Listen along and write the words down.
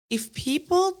if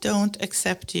people don't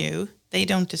accept you, they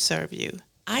don't deserve you.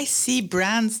 I see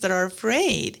brands that are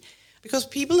afraid because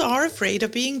people are afraid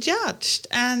of being judged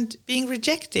and being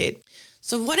rejected.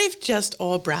 So what if just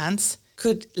all brands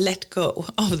could let go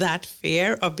of that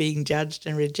fear of being judged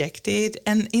and rejected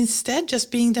and instead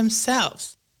just being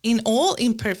themselves in all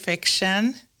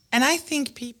imperfection? And I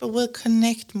think people will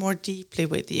connect more deeply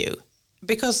with you,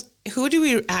 because who do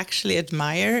we actually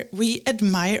admire? We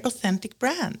admire authentic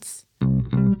brands.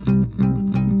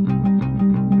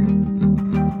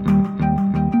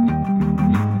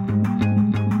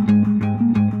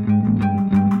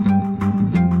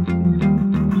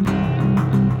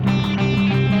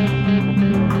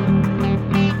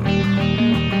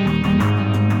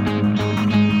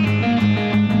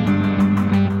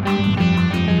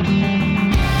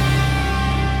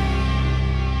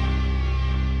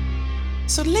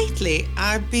 So lately,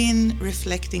 I've been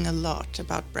reflecting a lot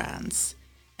about brands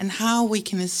and how we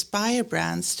can inspire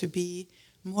brands to be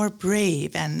more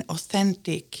brave and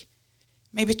authentic,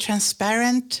 maybe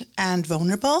transparent and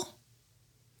vulnerable.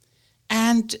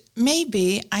 And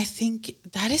maybe I think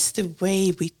that is the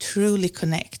way we truly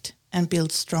connect and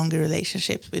build stronger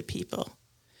relationships with people.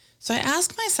 So I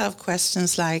ask myself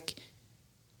questions like,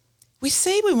 we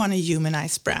say we want to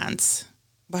humanize brands,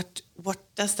 but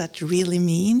what does that really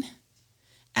mean?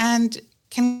 And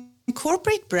can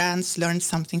corporate brands learn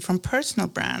something from personal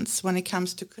brands when it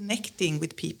comes to connecting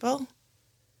with people?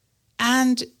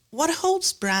 And what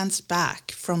holds brands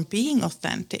back from being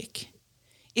authentic?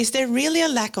 Is there really a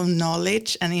lack of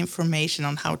knowledge and information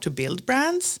on how to build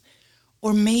brands?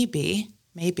 Or maybe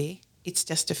it's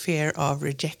just a fear of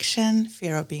rejection,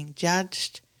 fear of being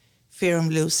judged, fear of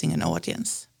losing an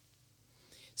audience.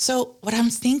 So what I'm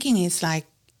thinking is like,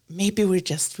 maybe we're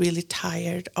just really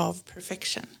tired of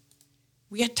perfection.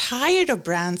 We are tired of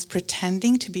brands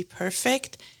pretending to be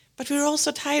perfect, but we're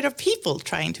also tired of people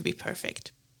trying to be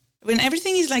perfect. When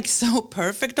everything is like so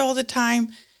perfect all the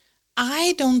time,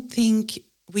 I don't think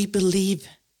we believe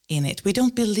in it. We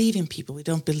don't believe in people. We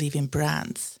don't believe in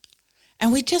brands.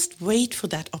 And we just wait for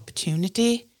that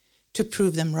opportunity to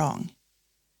prove them wrong.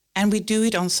 And we do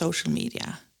it on social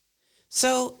media.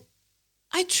 So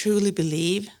I truly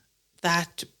believe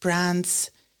that brands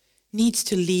needs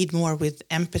to lead more with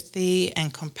empathy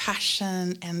and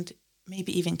compassion and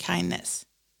maybe even kindness.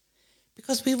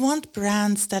 Because we want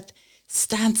brands that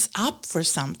stands up for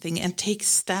something and takes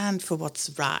stand for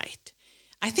what's right.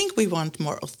 I think we want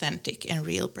more authentic and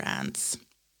real brands.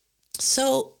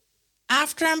 So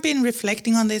after I've been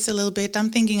reflecting on this a little bit, I'm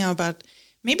thinking about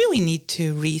maybe we need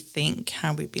to rethink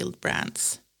how we build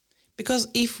brands. Because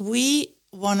if we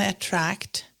want to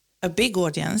attract a big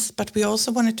audience, but we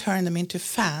also want to turn them into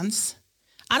fans,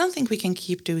 I don't think we can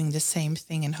keep doing the same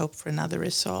thing and hope for another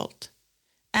result.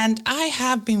 And I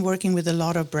have been working with a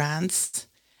lot of brands,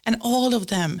 and all of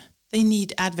them, they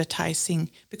need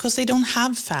advertising because they don't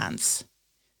have fans.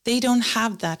 They don't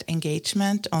have that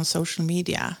engagement on social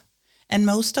media. And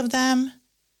most of them,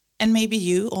 and maybe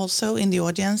you also in the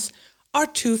audience, are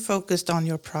too focused on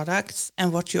your products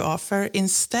and what you offer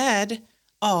instead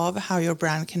of how your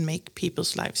brand can make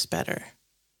people's lives better.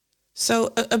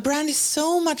 So a brand is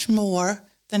so much more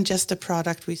than just a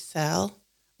product we sell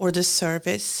or the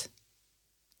service.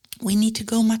 We need to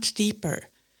go much deeper.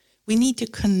 We need to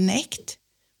connect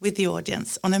with the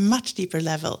audience on a much deeper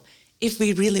level if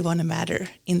we really want to matter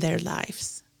in their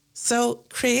lives. So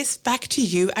Chris, back to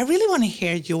you. I really want to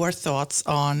hear your thoughts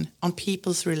on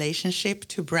people's relationship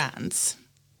to brands.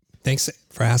 Thanks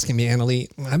for asking me, Anneli.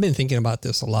 I've been thinking about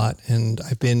this a lot, and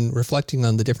I've been reflecting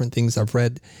on the different things I've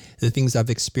read, the things I've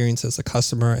experienced as a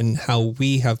customer, and how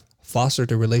we have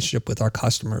fostered a relationship with our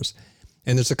customers.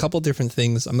 And there's a couple different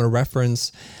things. I'm going to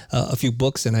reference a few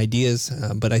books and ideas,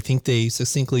 but I think they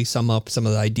succinctly sum up some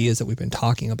of the ideas that we've been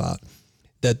talking about.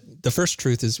 That the first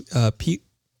truth is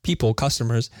people,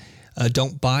 customers,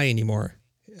 don't buy anymore.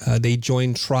 They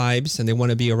join tribes and they want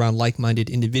to be around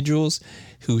like-minded individuals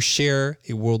who share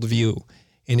a worldview.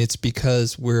 And it's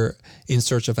because we're in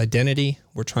search of identity.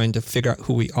 We're trying to figure out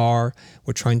who we are.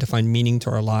 We're trying to find meaning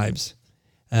to our lives.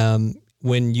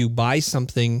 When you buy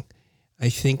something, I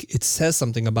think it says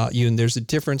something about you. And there's a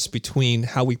difference between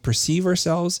how we perceive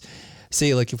ourselves.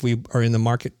 Say, like if we are in the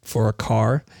market for a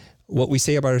car, what we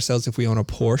say about ourselves if we own a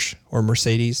Porsche or a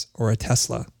Mercedes or a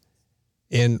Tesla.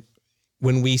 And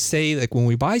when we say, like when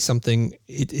we buy something,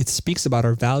 it speaks about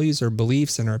our values, our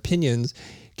beliefs, and our opinions.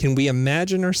 Can we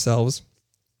imagine ourselves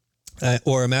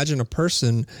or imagine a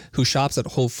person who shops at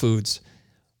Whole Foods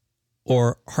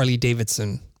or Harley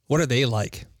Davidson? What are they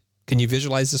like? Can you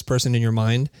visualize this person in your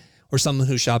mind? Or someone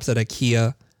who shops at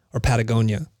IKEA or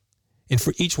Patagonia? And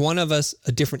for each one of us,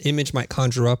 a different image might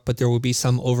conjure up, but there will be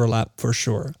some overlap for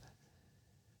sure.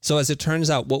 So as it turns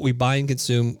out, what we buy and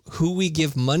consume, who we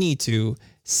give money to,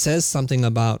 says something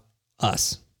about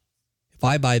us. If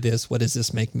I buy this, what does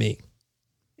this make me?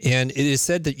 And it is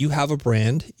said that you have a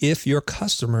brand if your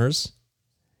customers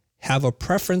have a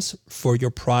preference for your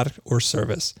product or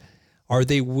service. Are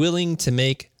they willing to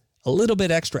make a little bit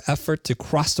extra effort to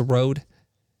cross the road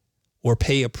or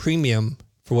pay a premium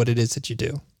for what it is that you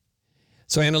do?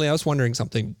 So Anneli, I was wondering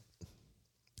something.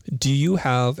 Do you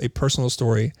have a personal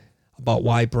story about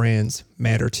why brands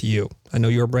matter to you? I know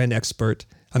you're a brand expert.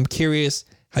 I'm curious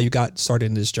how you got started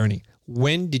in this journey.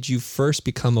 When did you first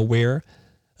become aware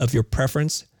of your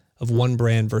preference of one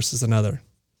brand versus another?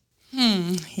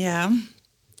 Yeah,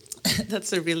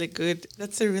 that's a really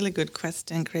good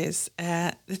question, Chris.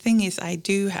 The thing is, I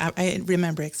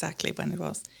remember exactly when it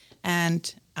was,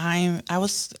 and I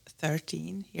was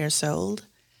 13 years old,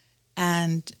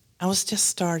 and I was just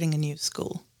starting a new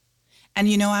school. And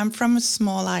I'm from a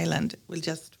small island with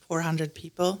just 400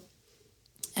 people,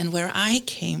 and where I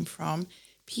came from,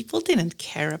 people didn't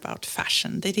care about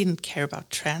fashion. They didn't care about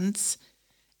trends.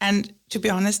 And to be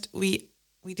honest, we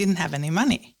didn't have any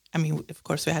money. I mean, of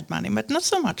course we had money, but not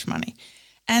so much money.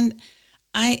 And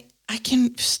I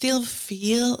can still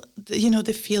feel,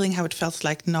 the feeling how it felt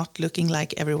like not looking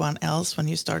like everyone else when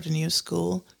you start a new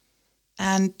school.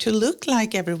 And to look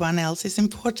like everyone else is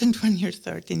important when you're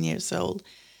 13 years old.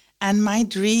 And my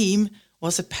dream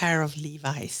was a pair of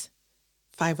Levi's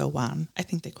 501. I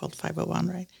think they're called 501,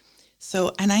 right?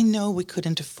 So, and I know we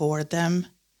couldn't afford them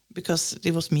because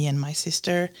it was me and my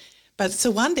sister. But so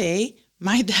one day,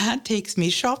 my dad takes me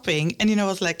shopping. And, I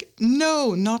was like,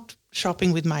 no, not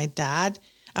shopping with my dad.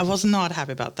 I was not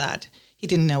happy about that. He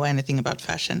didn't know anything about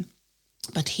fashion.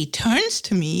 But he turns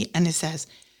to me and he says,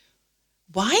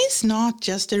 why is not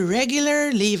just a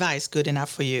regular Levi's good enough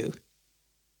for you?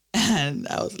 And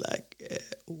I was like,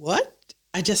 what?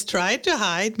 I just tried to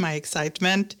hide my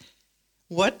excitement.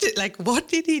 What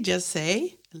did he just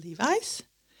say? Levi's?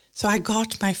 So I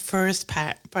got my first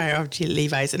pair of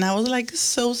Levi's, and I was like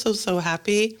so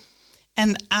happy.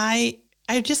 And I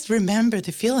just remember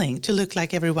the feeling to look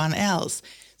like everyone else.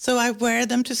 So I wear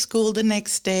them to school the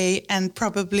next day and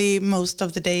probably most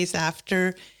of the days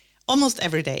after, almost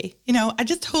every day. I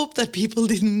just hope that people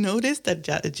didn't notice that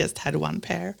I just had one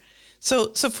pair.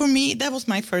 So for me, that was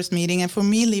my first meeting. And for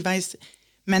me, Levi's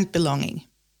meant belonging.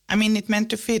 I mean, it meant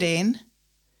to fit in.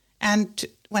 And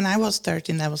when I was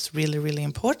 13, that was really, really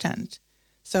important.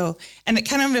 So, and it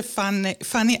kind of a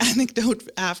funny anecdote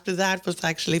after that was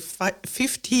actually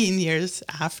 15 years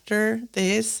after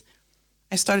this,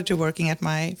 I started to working at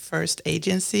my first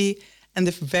agency. And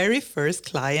the very first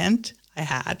client I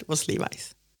had was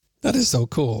Levi's. That is so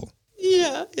cool.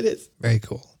 Yeah, it is. Very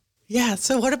cool. Yeah.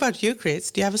 So what about you, Chris?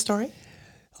 Do you have a story?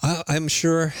 I'm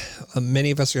sure many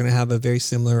of us are going to have a very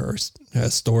similar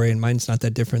story, and mine's not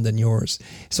that different than yours.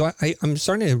 So I'm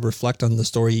starting to reflect on the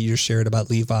story you just shared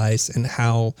about Levi's and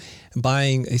how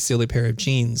buying a silly pair of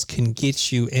jeans can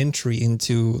get you entry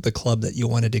into the club that you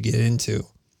wanted to get into.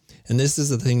 And this is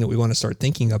the thing that we want to start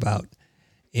thinking about.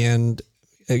 And,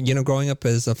 growing up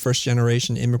as a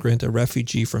first-generation immigrant, a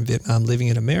refugee from Vietnam living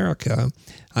in America,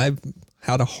 I've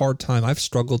had a hard time. I've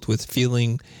struggled with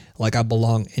feeling like I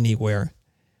belong anywhere.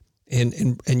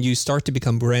 And you start to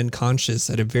become brand conscious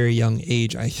at a very young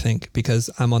age, I think, because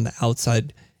I'm on the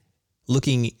outside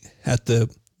looking at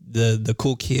the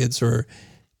cool kids or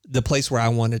the place where I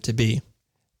wanted to be.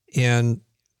 And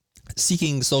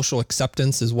seeking social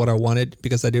acceptance is what I wanted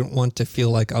because I didn't want to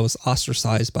feel like I was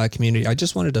ostracized by a community. I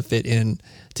just wanted to fit in,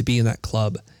 to be in that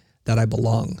club that I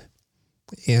belong.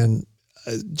 And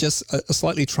just a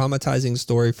slightly traumatizing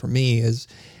story for me is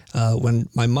when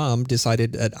my mom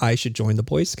decided that I should join the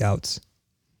Boy Scouts.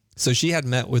 So she had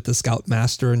met with the Scout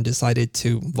Master and decided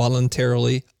to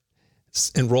voluntarily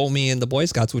enroll me in the Boy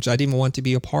Scouts, which I didn't want to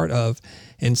be a part of.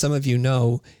 And some of you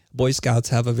know, Boy Scouts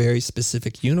have a very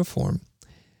specific uniform.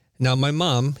 Now, my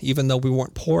mom, even though we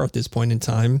weren't poor at this point in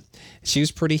time, she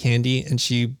was pretty handy and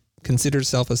she considered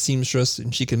herself a seamstress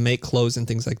and she could make clothes and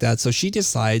things like that. So she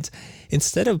decides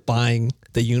instead of buying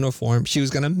the uniform, she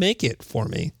was going to make it for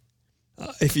me.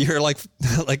 If you're like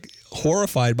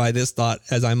horrified by this thought,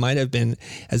 as I might have been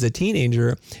as a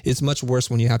teenager, it's much worse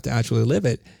when you have to actually live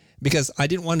it, because I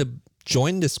didn't want to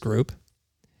join this group,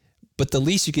 but the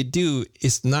least you could do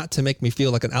is not to make me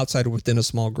feel like an outsider within a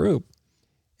small group.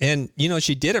 And,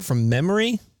 she did it from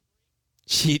memory.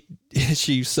 She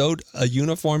sewed a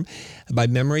uniform by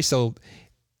memory. So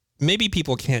maybe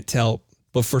people can't tell,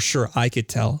 but for sure I could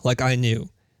tell. Like I knew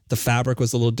the fabric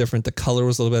was a little different. The color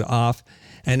was a little bit off.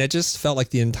 And it just felt like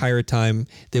the entire time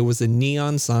there was a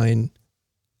neon sign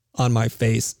on my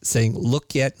face saying,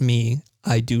 "Look at me,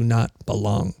 I do not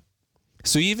belong."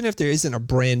 So even if there isn't a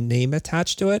brand name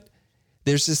attached to it,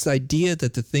 there's this idea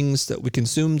that the things that we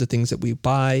consume, the things that we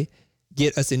buy,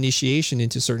 get us initiation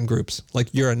into certain groups. Like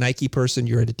you're a Nike person,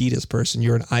 you're an Adidas person,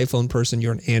 you're an iPhone person,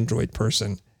 you're an Android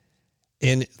person.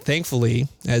 And thankfully,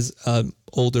 as an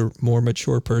older, more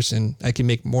mature person, I can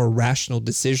make more rational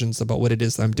decisions about what it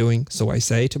is that I'm doing. So I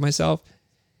say to myself,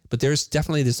 but there's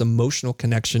definitely this emotional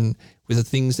connection with the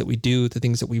things that we do, the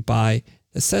things that we buy,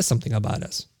 that says something about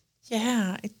us.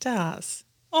 Yeah, it does.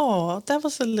 Oh, that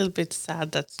was a little bit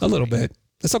sad. A little bit.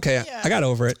 It's okay. Yeah. I got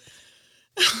over it.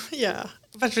 Yeah,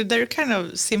 but they're kind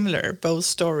of similar, both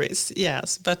stories,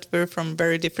 yes, but we're from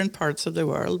very different parts of the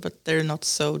world, but they're not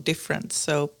so different,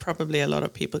 so probably a lot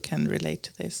of people can relate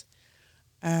to this.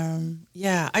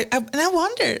 Yeah, and I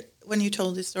wonder, when you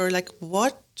told this story, like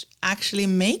what actually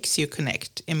makes you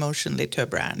connect emotionally to a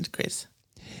brand, Chris?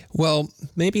 Well,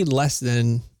 maybe less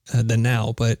than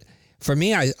now, but for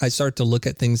me, I start to look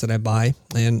at things that I buy,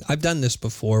 and I've done this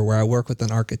before where I work with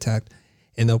an architect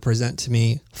and they'll present to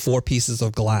me 4 pieces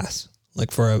of glass,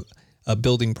 like for a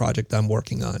building project I'm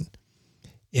working on.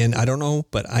 And I don't know,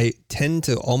 but I tend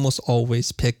to almost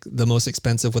always pick the most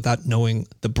expensive without knowing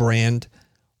the brand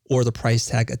or the price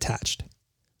tag attached.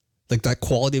 Like that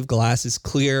quality of glass is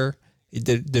clear.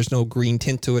 There's no green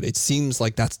tint to it. It seems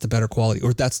like that's the better quality,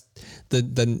 or that's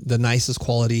the nicest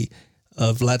quality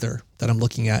of leather that I'm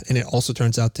looking at. And it also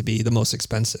turns out to be the most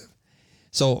expensive.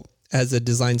 So as a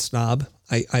design snob,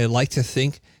 I like to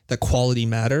think that quality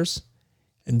matters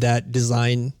and that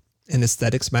design and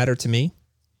aesthetics matter to me.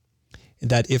 And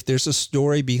that if there's a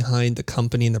story behind the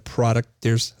company and the product,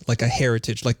 there's like a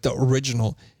heritage, like the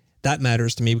original, that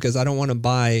matters to me, because I don't want to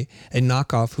buy a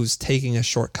knockoff who's taking a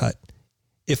shortcut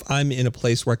if I'm in a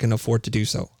place where I can afford to do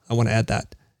so. I want to add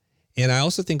that. And I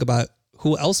also think about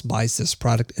who else buys this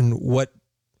product and what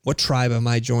tribe am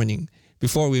I joining?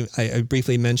 Before I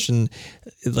briefly mentioned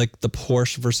like the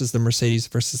Porsche versus the Mercedes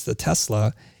versus the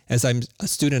Tesla. As I'm a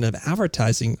student of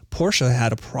advertising, Porsche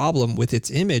had a problem with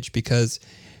its image because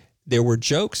there were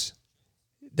jokes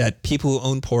that people who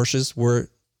own Porsches were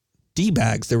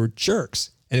D-bags. They were jerks.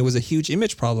 And it was a huge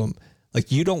image problem.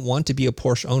 Like you don't want to be a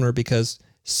Porsche owner because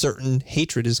certain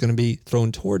hatred is going to be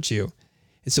thrown towards you.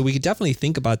 And so we could definitely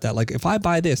think about that. Like if I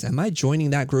buy this, am I joining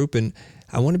that group? And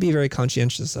I want to be very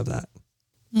conscientious of that.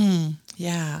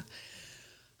 Yeah.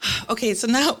 Okay, so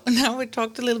now we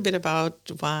talked a little bit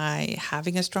about why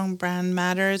having a strong brand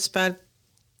matters, but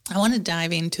I want to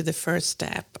dive into the first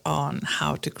step on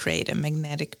how to create a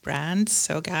magnetic brand.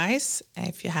 So guys,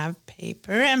 if you have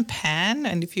paper and pen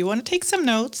and if you want to take some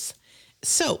notes,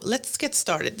 so let's get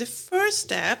started. The first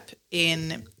step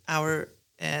in our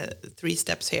 3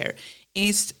 steps here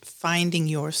is finding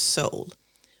your soul,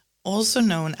 also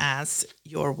known as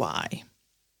your why.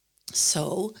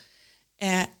 So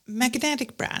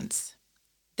magnetic brands,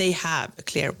 they have a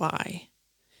clear why,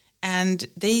 and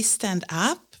they stand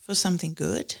up for something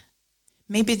good.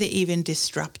 Maybe they even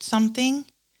disrupt something,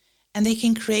 and they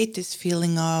can create this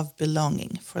feeling of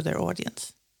belonging for their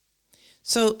audience.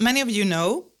 So many of you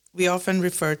know, we often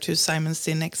refer to Simon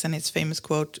Sinek's and his famous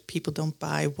quote, "People don't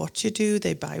buy what you do,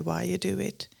 they buy why you do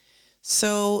it."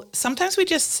 So sometimes we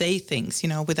just say things,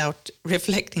 without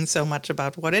reflecting so much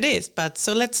about what it is. But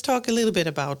so let's talk a little bit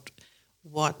about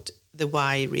what the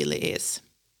why really is.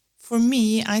 For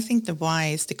me, I think the why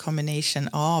is the combination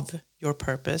of your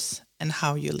purpose and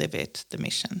how you live it, the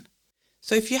mission.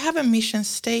 So if you have a mission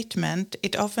statement,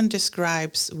 it often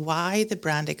describes why the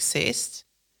brand exists,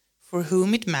 for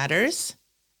whom it matters,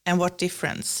 and what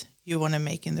difference you want to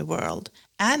make in the world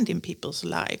and in people's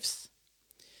lives.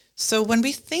 So when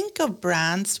we think of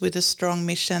brands with a strong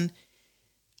mission,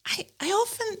 I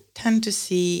often tend to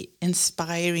see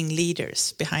inspiring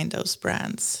leaders behind those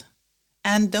brands.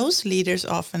 And those leaders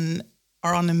often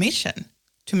are on a mission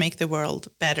to make the world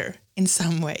better in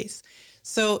some ways.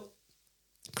 So,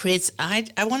 Chris, I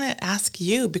want to ask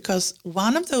you, because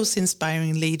one of those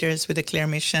inspiring leaders with a clear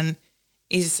mission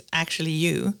is actually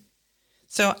you.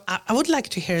 So I would like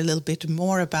to hear a little bit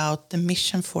more about the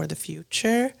mission for the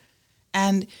future,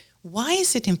 and why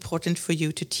is it important for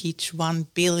you to teach 1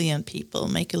 billion people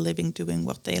make a living doing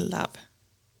what they love?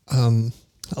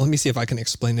 Let me see if I can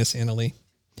explain this, Anneli.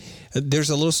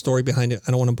 There's a little story behind it.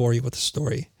 I don't want to bore you with the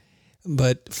story.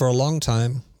 But for a long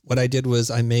time, what I did was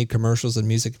I made commercials and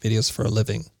music videos for a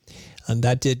living. And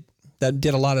that did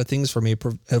a lot of things for me. It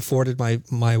afforded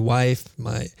my wife,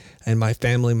 my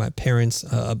family, my parents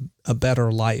a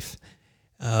better life.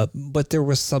 But there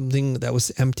was something that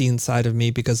was empty inside of me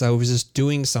because I was just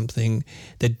doing something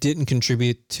that didn't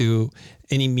contribute to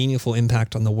any meaningful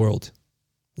impact on the world.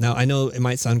 Now, I know it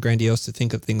might sound grandiose to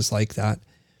think of things like that.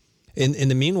 In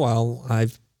the meanwhile,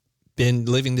 I've been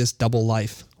living this double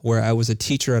life where I was a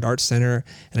teacher at Art Center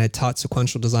and I taught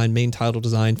sequential design, main title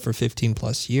design for 15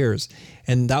 plus years.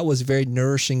 And that was very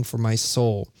nourishing for my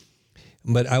soul.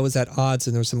 But I was at odds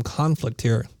and there was some conflict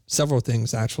here. Several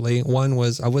things, actually. One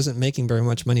was I wasn't making very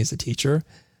much money as a teacher.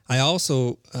 I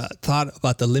also thought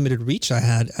about the limited reach I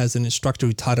had as an instructor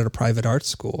who taught at a private art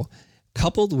school,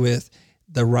 coupled with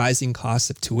the rising cost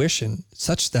of tuition,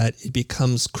 such that it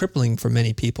becomes crippling for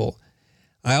many people.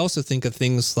 I also think of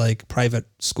things like private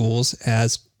schools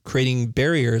as creating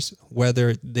barriers,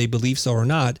 whether they believe so or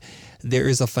not. There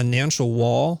is a financial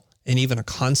wall and even a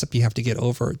concept you have to get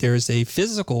over. There is a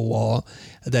physical wall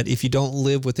that if you don't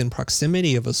live within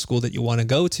proximity of a school that you want to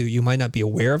go to, you might not be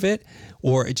aware of it,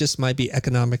 or it just might be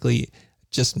economically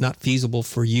just not feasible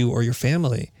for you or your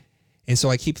family. And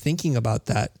so I keep thinking about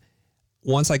that.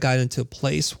 Once I got into a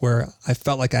place where I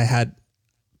felt like I had,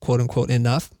 quote unquote,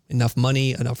 enough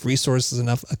money, enough resources,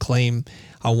 enough acclaim,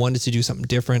 I wanted to do something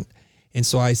different. And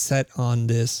so I set on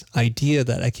this idea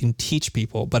that I can teach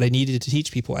people, but I needed to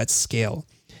teach people at scale.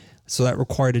 So that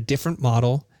required a different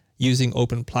model using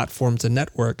open platforms and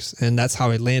networks. And that's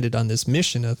how I landed on this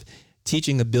mission of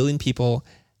teaching 1 billion people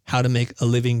how to make a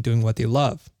living doing what they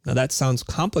love. Now that sounds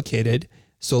complicated,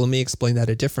 so let me explain that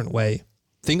a different way.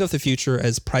 Think of the future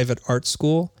as private art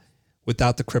school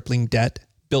without the crippling debt,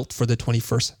 built for the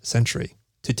 21st century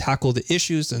to tackle the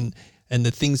issues and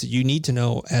the things that you need to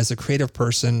know as a creative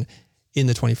person in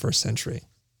the 21st century.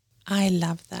 I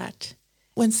love that.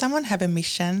 When someone have a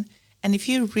mission, and if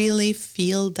you really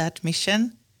feel that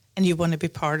mission and you want to be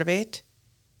part of it,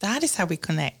 that is how we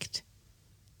connect.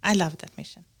 I love that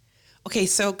mission. Okay,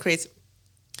 so Chris,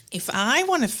 if I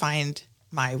want to find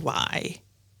my why,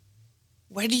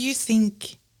 where do you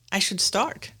think I should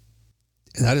start?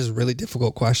 That is a really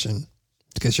difficult question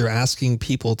because you're asking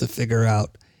people to figure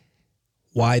out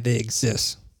why they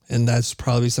exist. And that's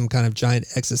probably some kind of giant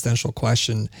existential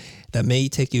question that may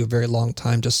take you a very long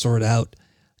time to sort out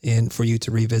and for you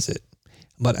to revisit.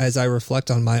 But as I reflect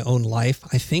on my own life,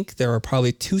 I think there are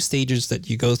probably 2 stages that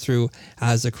you go through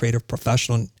as a creative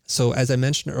professional. So as I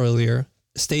mentioned earlier,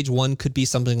 stage 1 could be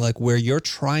something like where you're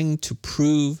trying to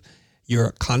prove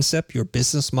your concept, your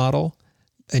business model,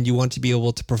 and you want to be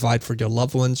able to provide for your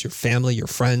loved ones, your family, your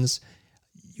friends.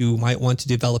 You might want to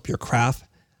develop your craft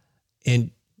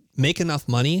and make enough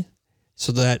money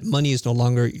so that money is no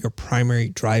longer your primary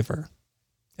driver.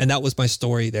 And that was my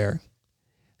story there.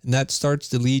 And that starts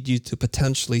to lead you to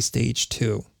potentially stage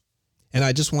 2. And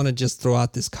I just want to throw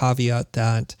out this caveat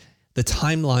that the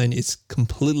timeline is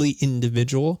completely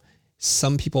individual.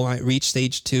 Some people might reach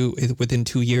stage 2 within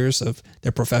 2 years of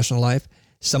their professional life.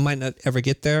 Some might not ever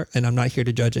get there, and I'm not here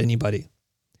to judge anybody.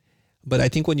 But I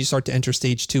think when you start to enter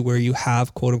stage 2 where you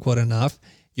have quote unquote enough,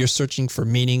 you're searching for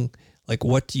meaning. Like,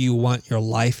 what do you want your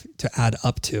life to add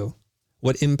up to?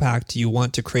 What impact do you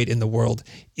want to create in the world?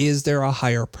 Is there a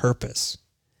higher purpose?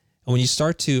 And when you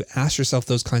start to ask yourself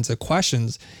those kinds of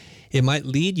questions, it might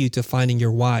lead you to finding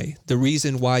your why, the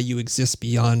reason why you exist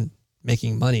beyond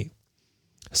making money.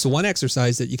 So one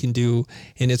exercise that you can do,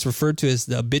 and it's referred to as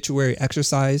the obituary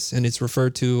exercise, and it's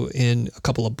referred to in a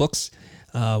couple of books,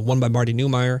 one by Marty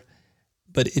Neumeier,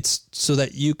 but it's so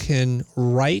that you can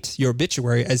write your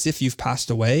obituary as if you've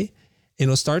passed away, and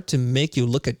it'll start to make you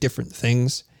look at different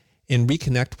things and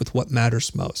reconnect with what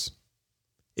matters most.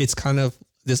 It's kind of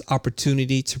this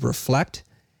opportunity to reflect,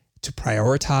 to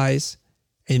prioritize,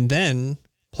 and then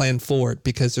plan forward,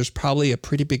 because there's probably a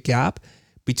pretty big gap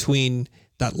between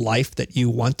that life that you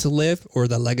want to live or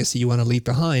the legacy you want to leave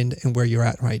behind and where you're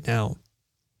at right now.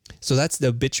 So that's the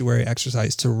obituary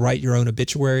exercise, to write your own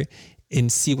obituary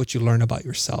and see what you learn about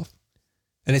yourself.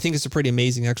 And I think it's a pretty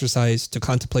amazing exercise to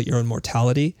contemplate your own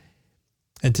mortality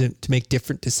and to make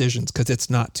different decisions, because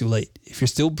it's not too late. If you're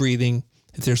still breathing,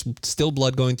 if there's still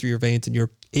blood going through your veins and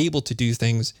you're able to do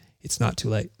things, it's not too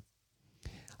late.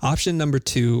 Option number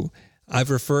 2, I've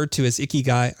referred to as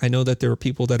ikigai. I know that there are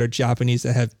people that are Japanese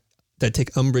that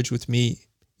take umbrage with me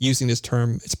using this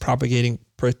term. It's propagating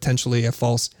potentially a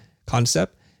false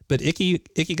concept, but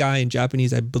ikigai in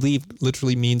Japanese, I believe,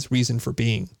 literally means reason for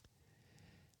being.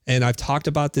 And I've talked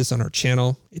about this on our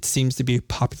channel. It seems to be a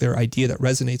popular idea that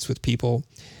resonates with people,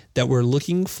 that we're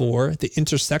looking for the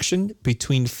intersection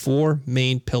between 4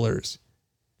 main pillars.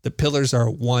 The pillars are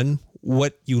 1,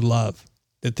 what you love,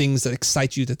 the things that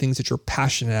excite you, the things that you're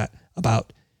passionate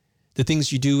about, the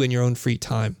things you do in your own free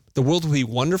time. The world would be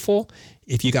wonderful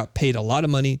if you got paid a lot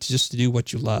of money just to do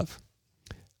what you love.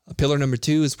 Pillar number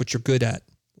 2 is what you're good at,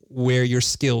 where you're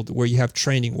skilled, where you have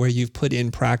training, where you've put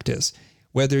in practice.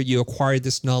 Whether you acquired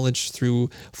this knowledge through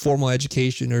formal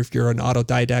education or if you're an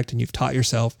autodidact and you've taught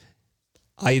yourself,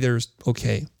 either's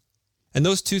okay. And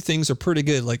those 2 things are pretty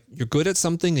good. Like, you're good at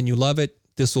something and you love it.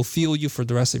 This will fuel you for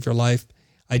the rest of your life,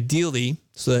 ideally,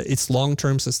 so that it's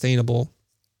long-term sustainable.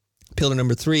 Pillar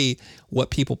number 3,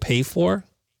 what people pay for.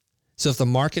 So if the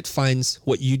market finds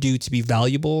what you do to be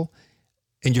valuable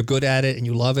and you're good at it and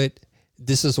you love it,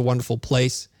 this is a wonderful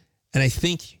place. And I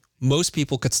think most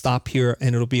people could stop here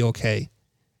and it'll be okay.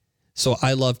 So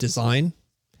I love design.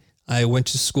 I went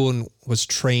to school and was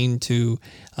trained to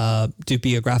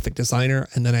be a graphic designer.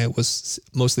 And then I was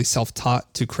mostly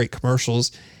self-taught to create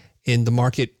commercials. And the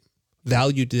market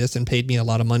valued this and paid me a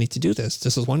lot of money to do this.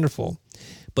 This is wonderful.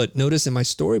 But notice in my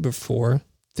story before,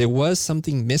 there was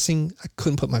something missing. I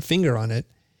couldn't put my finger on it.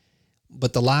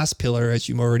 But the last pillar, as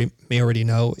you may already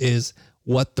know, is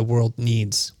what the world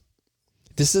needs.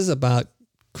 This is about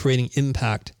creating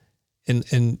impact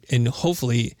and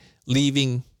hopefully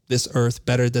leaving this earth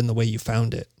better than the way you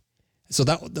found it. So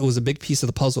that was a big piece of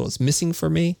the puzzle. It's missing for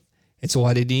me. And so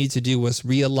what I needed to do was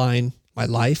realign my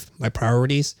life, my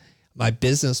priorities, my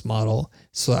business model,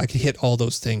 so I could hit all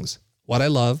those things. What I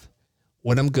love,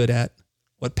 what I'm good at,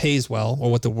 what pays well,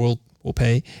 or what the world will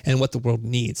pay, and what the world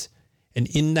needs. And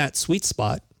in that sweet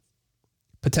spot,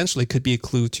 potentially could be a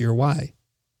clue to your why.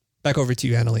 Back over to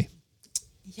you, Anneli.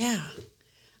 Yeah,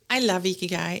 I love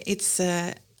Ikigai. It's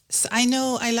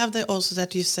I love that also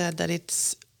that you said that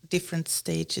it's different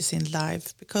stages in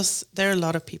life, because there are a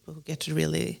lot of people who get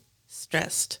really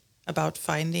stressed about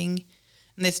finding,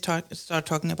 and they start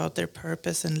talking about their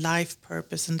purpose and life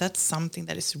purpose, and that's something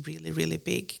that is really, really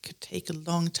big. It could take a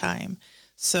long time.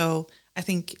 So I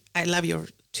think I love your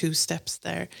 2 steps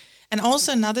there. And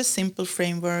also another simple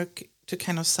framework to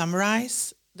kind of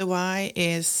summarize the why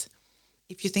is,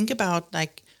 if you think about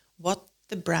like what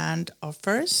the brand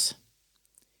offers,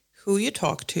 who you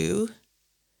talk to,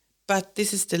 but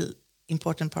this is the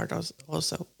important part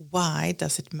also, why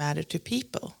does it matter to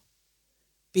people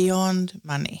beyond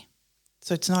money?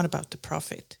 So it's not about the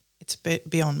profit, it's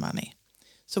beyond money.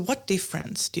 So what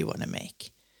difference do you want to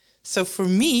make? So for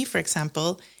me, for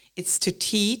example, it's to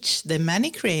teach the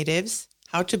many creatives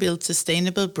how to build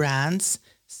sustainable brands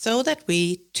so that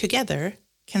we together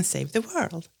can save the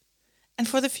world. And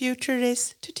for the future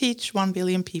is to teach 1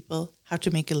 billion people how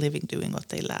to make a living doing what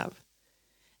they love.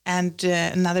 And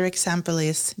another example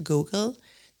is Google,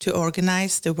 to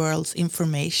organize the world's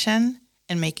information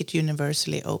and make it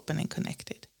universally open and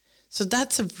connected. So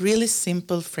that's a really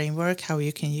simple framework how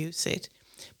you can use it.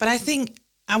 But I think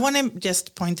I want to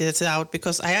just point this out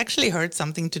because I actually heard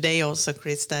something today also,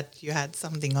 Chris, that you had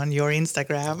something on your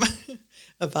Instagram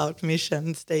about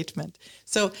mission statement.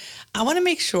 So I want to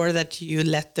make sure that you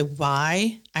let the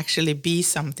why actually be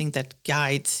something that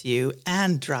guides you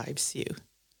and drives you.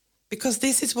 Because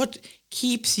this is what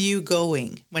keeps you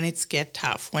going when it gets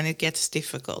tough, when it gets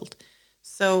difficult.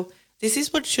 So this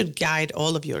is what should guide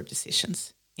all of your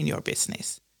decisions in your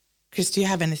business. Chris, do you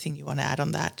have anything you want to add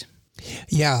on that?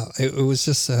 Yeah, it was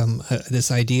just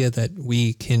this idea that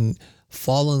we can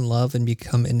fall in love and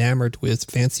become enamored with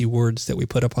fancy words that we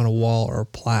put up on a wall or a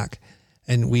plaque.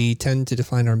 And we tend to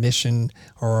define our mission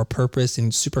or our purpose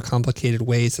in super complicated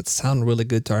ways that sound really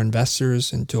good to our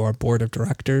investors and to our board of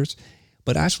directors,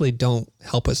 but actually don't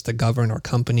help us to govern our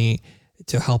company,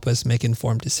 to help us make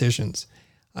informed decisions.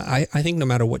 I think no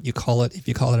matter what you call it, if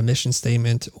you call it a mission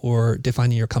statement or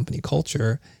defining your company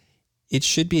culture, it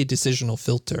should be a decisional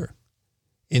filter.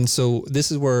 And so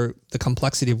this is where the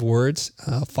complexity of words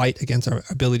fight against our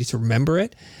ability to remember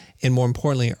it, and more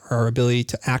importantly, our ability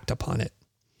to act upon it.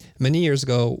 Many years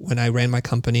ago, when I ran my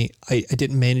company, I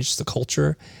didn't manage the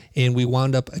culture, and we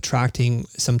wound up attracting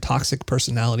some toxic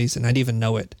personalities, and I didn't even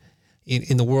know it.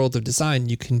 In the world of design,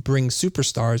 you can bring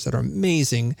superstars that are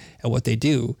amazing at what they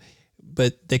do,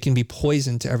 but they can be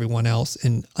poison to everyone else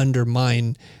and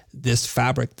undermine this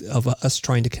fabric of us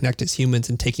trying to connect as humans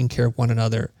and taking care of one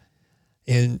another.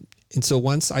 And so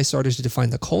once I started to define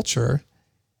the culture,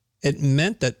 it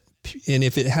meant that, and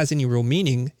if it has any real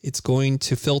meaning, it's going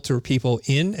to filter people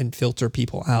in and filter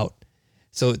people out.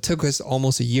 So it took us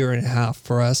almost a year and a half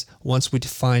for us, once we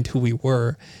defined who we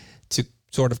were, to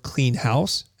sort of clean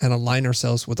house and align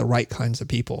ourselves with the right kinds of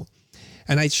people.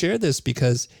 And I share this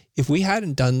because if we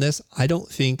hadn't done this, I don't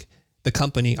think the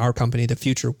company, our company, the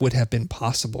future would have been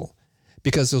possible,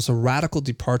 because it was a radical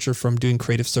departure from doing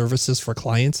creative services for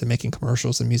clients and making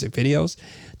commercials and music videos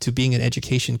to being an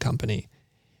education company.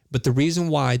 But the reason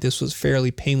why this was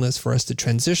fairly painless for us to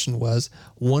transition was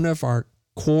one of our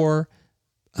core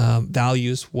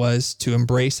values was to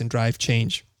embrace and drive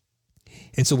change.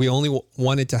 And so we only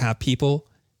wanted to have people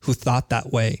who thought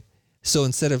that way. So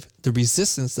instead of the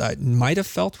resistance that I might have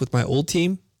felt with my old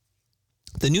team,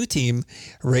 the new team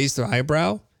raised their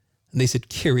eyebrow and they said,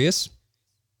 curious,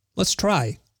 let's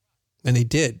try. And they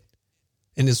did.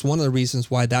 And it's one of the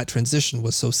reasons why that transition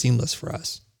was so seamless for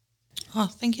us. Oh,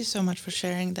 thank you so much for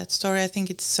sharing that story. I think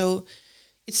it's so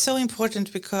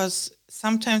important because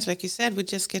sometimes, like you said, we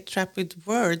just get trapped with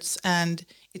words, and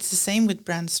it's the same with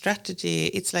brand strategy.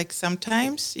 It's like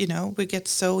sometimes, we get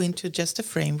so into just a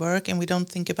framework and we don't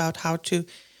think about how to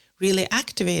really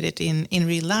activate it in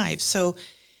real life. So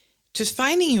to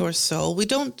finding your soul, we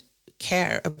don't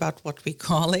care about what we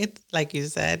call it. Like you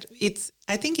said,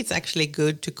 I think it's actually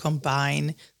good to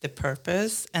combine the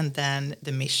purpose and then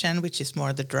the mission, which is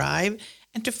more the drive,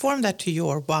 and to form that to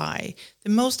your why. The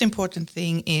most important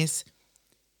thing is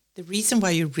the reason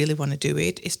why you really want to do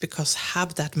it is because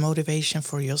have that motivation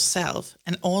for yourself,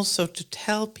 and also to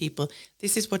tell people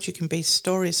this is what you can base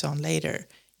stories on later.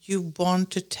 You want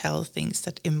to tell things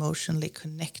that emotionally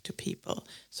connect to people.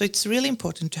 So it's really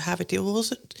important to have it. It will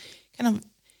also kind of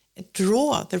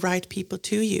draw the right people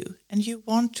to you, and you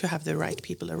want to have the right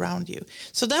people around you.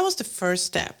 So that was the first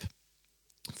step,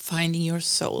 finding your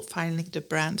soul, finding the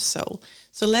brand soul.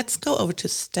 So let's go over to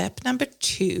step number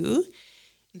 2.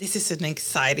 This is an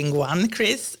exciting one,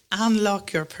 Chris.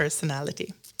 Unlock your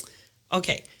personality.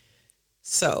 Okay,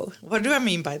 so what do I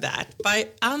mean by that? By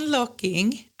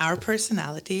unlocking our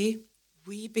personality,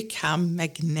 we become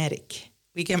magnetic.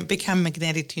 We can become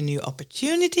magnetic to new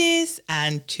opportunities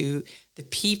and to the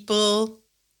people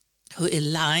who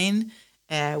align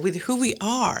with who we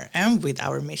are and with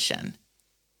our mission.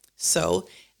 So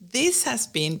this has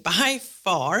been by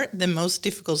far the most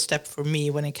difficult step for me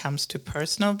when it comes to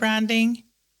personal branding,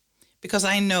 because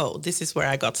I know this is where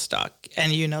I got stuck.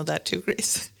 And you know that too,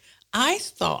 Chris. I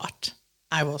thought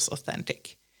I was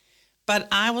authentic, but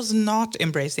I was not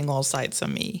embracing all sides of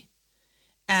me.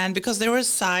 And because there were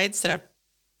sides that I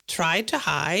tried to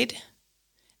hide,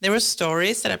 there were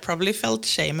stories that I probably felt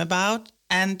shame about.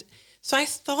 And so I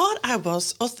thought I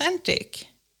was authentic,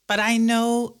 but I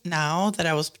know now that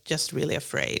I was just really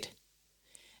afraid.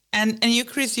 And you,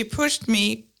 Chris, you pushed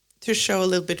me to show a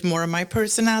little bit more of my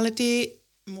personality,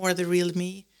 more the real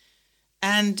me.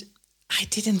 And I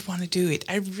didn't want to do it.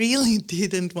 I really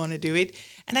didn't want to do it.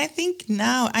 And I think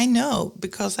now I know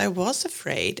because I was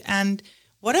afraid. And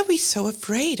what are we so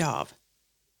afraid of?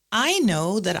 I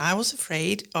know that I was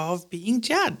afraid of being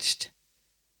judged.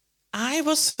 I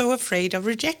was so afraid of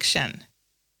rejection.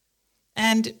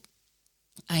 And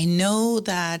I know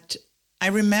that I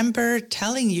remember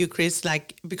telling you, Chris,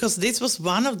 because this was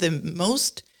one of the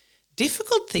most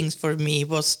difficult things for me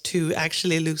was to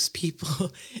actually lose people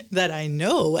that I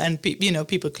know and,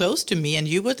 people close to me. And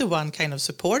you were the one kind of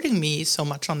supporting me so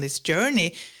much on this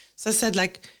journey. So I said,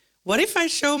 what if I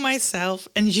show myself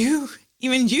and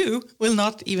even you will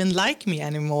not even like me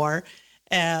anymore?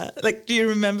 Do you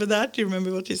remember that? Do you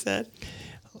remember what you said?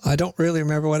 I don't really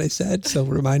remember what I said, so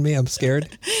remind me, I'm scared.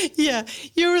 Yeah,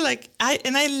 you were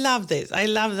I love this. I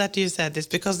love that you said this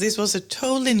because this was a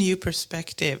totally new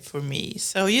perspective for me.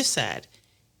 So you said,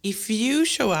 if you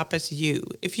show up as you,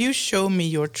 if you show me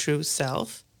your true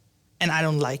self and I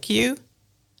don't like you,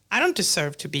 I don't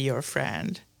deserve to be your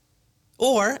friend.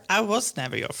 Or I was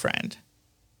never your friend.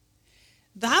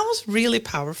 That was really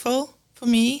powerful for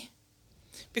me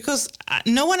because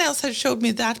no one else had showed me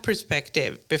that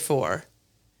perspective before.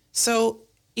 So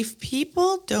if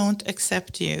people don't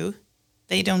accept you,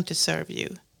 they don't deserve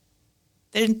you.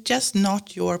 They're just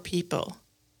not your people.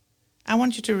 I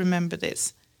want you to remember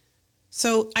this.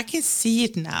 So I can see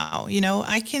it now.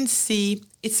 I can see,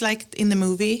 it's like in the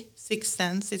movie Sixth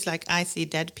Sense, it's like I see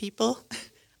dead people.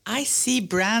 I see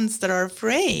brands that are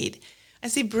afraid. I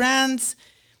see brands,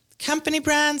 company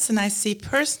brands, and I see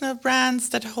personal brands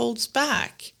that holds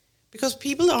back. Because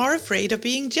people are afraid of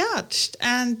being judged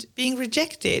and being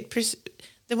rejected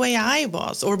the way I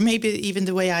was, or maybe even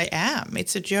the way I am.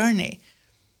 It's a journey.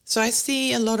 So I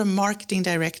see a lot of marketing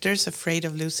directors afraid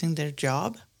of losing their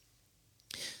job.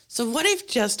 So what if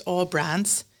just all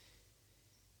brands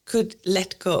could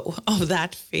let go of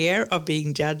that fear of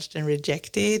being judged and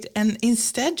rejected and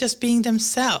instead just being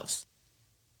themselves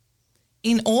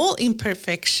in all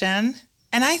imperfection?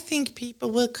 And I think people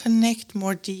will connect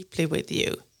more deeply with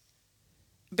you.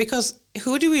 Because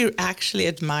who do we actually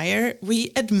admire?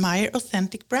 We admire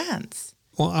authentic brands.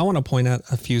 Well, I want to point out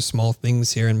a few small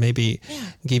things here and maybe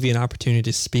give you an opportunity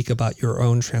to speak about your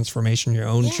own transformation, your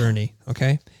own journey.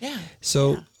 Okay? Yeah.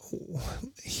 So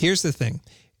here's the thing.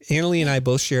 Anneli and I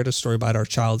both shared a story about our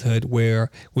childhood where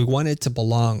we wanted to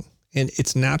belong And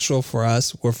it's natural for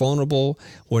us. We're vulnerable.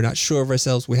 We're not sure of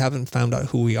ourselves. We haven't found out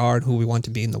who we are and who we want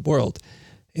to be in the world.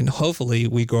 And hopefully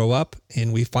we grow up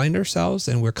and we find ourselves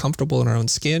and we're comfortable in our own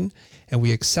skin and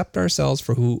we accept ourselves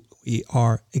for who we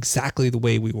are, exactly the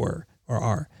way we were or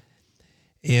are.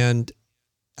 And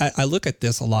I look at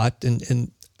this a lot.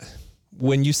 And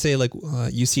when you say like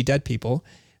you see dead people,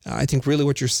 I think really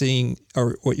what you're seeing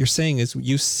or what you're saying is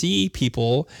you see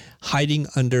people hiding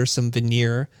under some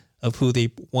veneer of who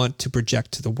they want to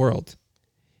project to the world.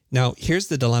 Now, here's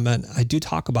the dilemma. And I do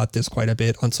talk about this quite a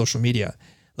bit on social media.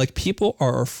 Like people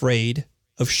are afraid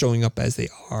of showing up as they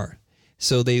are.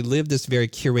 So they live this very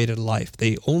curated life.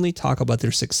 They only talk about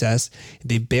their success.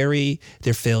 They bury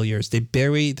their failures. They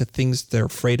bury the things they're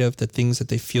afraid of, the things that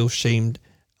they feel ashamed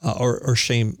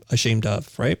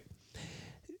of, right?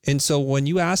 And so when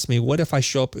you ask me, what if I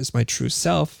show up as my true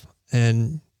self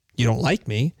and you don't like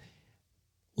me?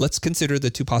 Let's consider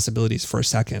the two possibilities for a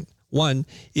second. One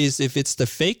is if it's the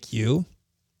fake you,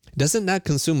 doesn't that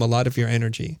consume a lot of your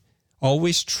energy?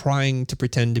 Always trying to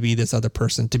pretend to be this other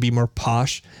person, to be more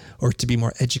posh or to be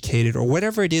more educated or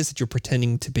whatever it is that you're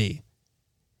pretending to be.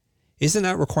 Isn't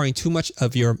that requiring too much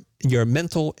of your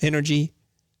mental energy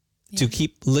to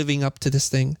keep living up to this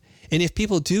thing? And if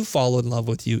people do fall in love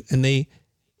with you and they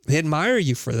admire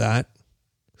you for that,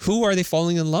 who are they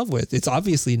falling in love with? It's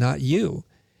obviously not you.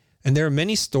 And there are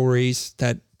many stories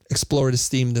that explore this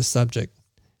theme, this subject,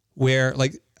 where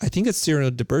like, I think it's Cyrano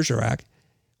de Bergerac,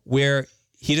 where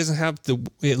he doesn't have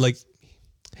like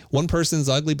one person's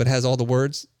ugly, but has all the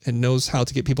words and knows how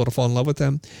to get people to fall in love with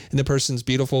them. And the person's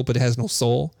beautiful, but it has no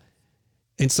soul.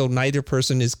 And so neither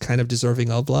person is kind of deserving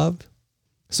of love.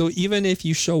 So even if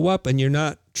you show up and you're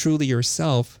not truly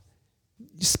yourself,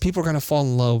 people are going to fall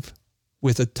in love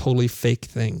with a totally fake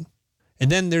thing.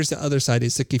 And then there's the other side.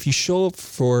 It's like if you show up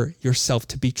for yourself,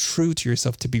 to be true to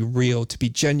yourself, to be real, to be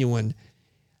genuine,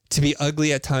 to be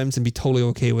ugly at times and be totally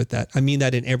okay with that. I mean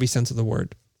that in every sense of the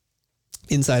word,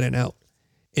 inside and out.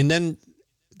 And then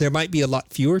there might be a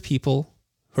lot fewer people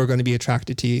who are going to be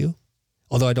attracted to you,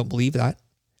 although I don't believe that.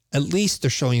 At least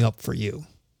they're showing up for you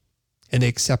and they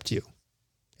accept you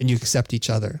and you accept each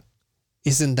other.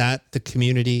 Isn't that the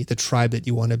community, the tribe that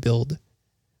you want to build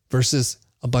versus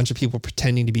a bunch of people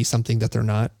pretending to be something that they're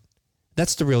not?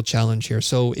 That's the real challenge here.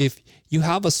 So if you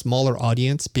have a smaller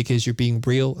audience because you're being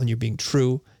real and you're being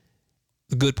true,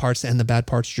 the good parts and the bad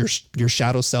parts, your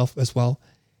shadow self as well,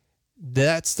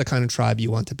 that's the kind of tribe you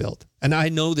want to build. And I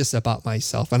know this about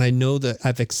myself, and I know that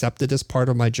I've accepted this part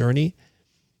of my journey,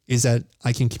 is that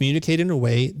I can communicate in a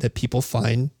way that people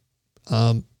find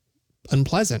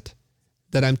unpleasant,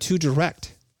 that I'm too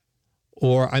direct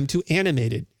or I'm too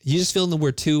animated. You just fill in the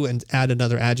word too and add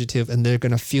another adjective and they're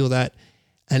going to feel that.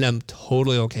 And I'm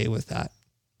totally okay with that.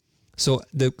 So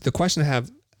the question I have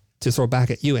to throw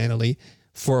back at you, Anneli,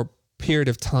 for a period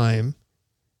of time,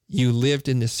 you lived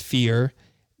in this fear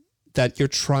that you're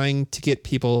trying to get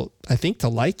people, I think, to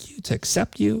like you, to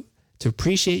accept you, to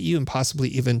appreciate you, and possibly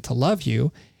even to love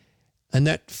you. And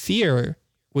that fear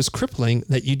was crippling,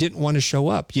 that you didn't want to show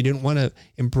up. You didn't want to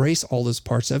embrace all those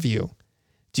parts of you.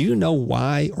 Do you know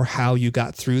why or how you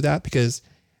got through that? Because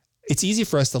it's easy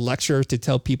for us to lecture, to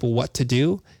tell people what to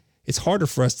do. It's harder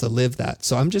for us to live that.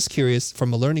 So I'm just curious,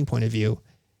 from a learning point of view,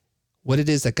 what it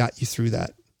is that got you through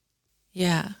that.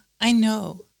 Yeah, I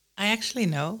know. I actually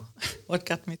know what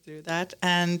got me through that.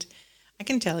 And I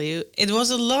can tell you, it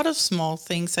was a lot of small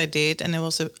things I did, and it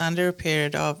was under a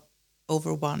period of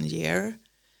over 1 year.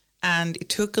 And it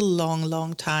took a long,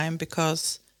 long time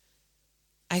because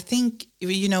I think,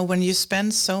 you know, when you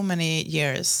spend so many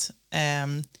years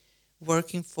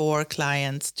working for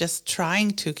clients, just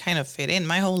trying to kind of fit in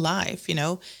my whole life, you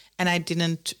know, and I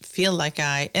didn't feel like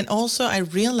and also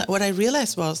what I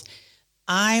realized was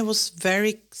I was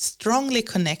very strongly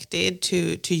connected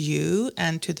to you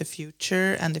and to the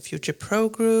future and the Future Pro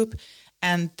group.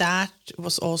 And that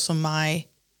was also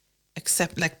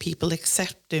people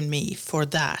accepted me for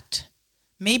that.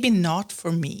 Maybe not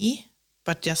for me,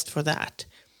 but just for that.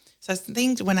 So I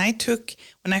think when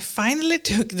I finally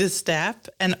took the step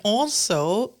and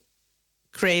also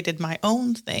created my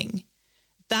own thing,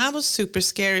 that was super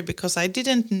scary because I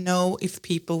didn't know if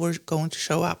people were going to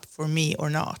show up for me or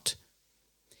not.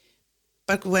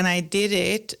 But when I did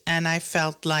it and I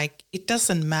felt like it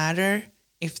doesn't matter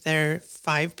if there are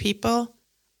 5 people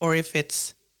or if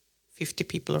it's 50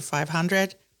 people or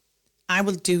 500, I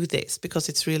will do this because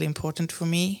it's really important for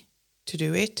me to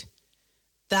do it.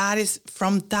 That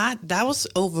was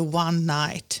over one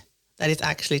night that it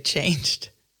actually changed.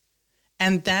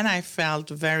 And then I felt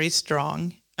very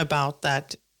strong about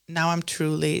that. Now I'm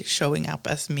truly showing up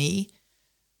as me,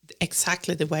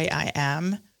 exactly the way I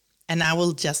am. and I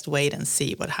will just wait and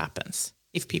see what happens,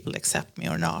 if people accept me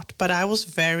or not. But I was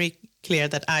very clear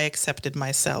that I accepted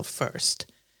myself first.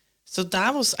 So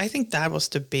I think that was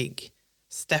the big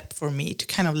step for me, to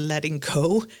kind of letting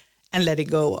go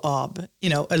of,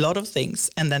 a lot of things,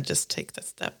 and then just take that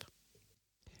step.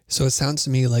 So it sounds to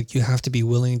me like you have to be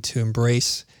willing to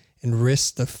embrace and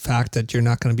risk the fact that you're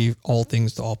not going to be all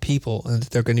things to all people, and that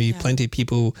there are going to be plenty of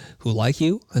people who like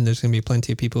you, and there's going to be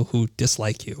plenty of people who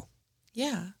dislike you.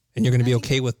 Yeah. And you're going to be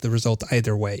okay with the result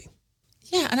either way.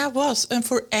 Yeah, and I was. And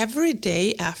for every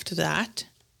day after that,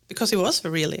 because it was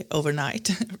really overnight,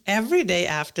 every day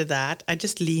after that, I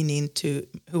just lean into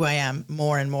who I am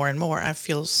more and more and more. I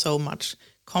feel so much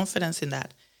confidence in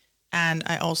that. And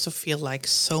I also feel like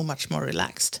so much more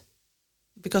relaxed,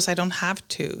 because I don't have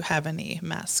to have any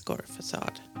mask or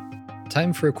facade.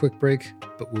 Time for a quick break,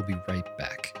 but we'll be right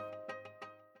back.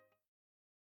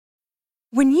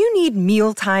 When you need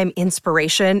mealtime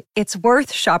inspiration, it's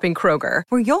worth shopping Kroger,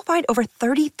 where you'll find over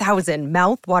 30,000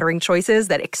 mouth-watering choices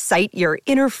that excite your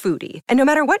inner foodie. And no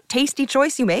matter what tasty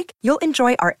choice you make, you'll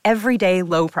enjoy our everyday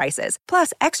low prices,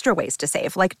 plus extra ways to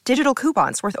save, like digital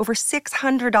coupons worth over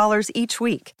 $600 each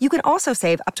week. You can also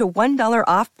save up to $1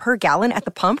 off per gallon at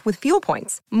the pump with fuel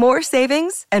points. More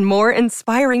savings and more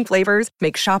inspiring flavors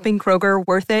make shopping Kroger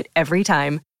worth it every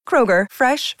time. Kroger,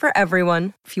 fresh for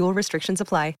everyone. Fuel restrictions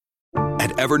apply. At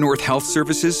Evernorth Health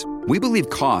Services, we believe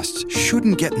costs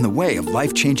shouldn't get in the way of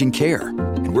life-changing care,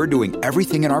 and we're doing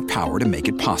everything in our power to make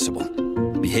it possible.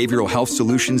 Behavioral health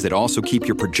solutions that also keep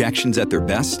your projections at their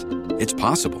best? It's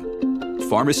possible.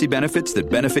 Pharmacy benefits that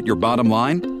benefit your bottom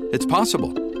line? It's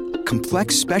possible.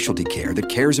 Complex specialty care that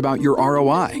cares about your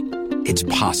ROI? It's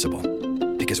possible.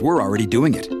 Because we're already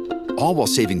doing it. All while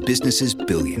saving businesses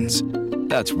billions.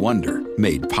 That's Wonder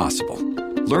made possible.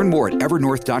 Learn more at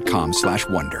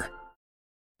evernorth.com/wonder.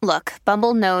 Look,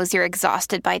 Bumble knows you're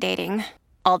exhausted by dating.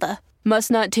 All the, must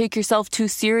not take yourself too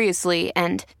seriously,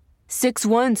 and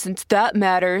 6'1" since that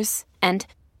matters, and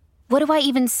what do I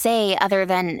even say other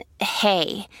than,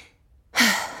 hey?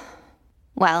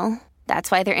 Well,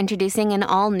 that's why they're introducing an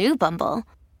all-new Bumble,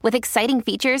 with exciting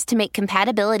features to make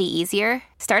compatibility easier,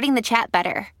 starting the chat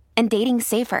better, and dating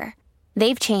safer.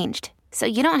 They've changed, so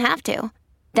you don't have to.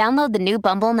 Download the new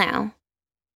Bumble now.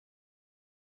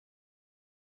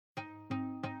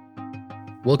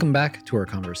 Welcome back to our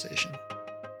conversation.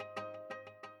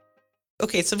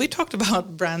 Okay, so we talked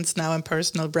about brands now, and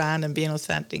personal brand and being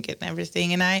authentic and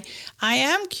everything. And I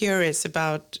am curious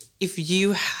about if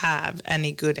you have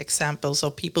any good examples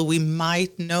of people we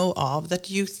might know of that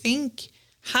you think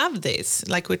have this,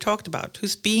 like we talked about,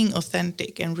 who's being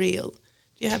authentic and real.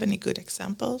 Do you have any good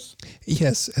examples?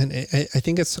 Yes, and I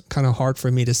think it's kind of hard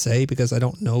for me to say because I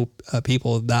don't know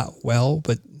people that well,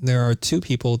 but there are two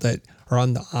people that are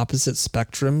on the opposite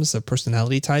spectrums of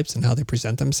personality types and how they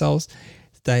present themselves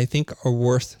that I think are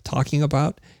worth talking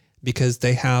about because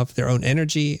they have their own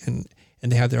energy and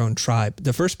they have their own tribe.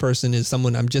 The first person is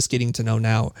someone I'm just getting to know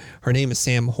now. Her name is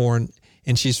Sam Horn,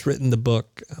 and she's written the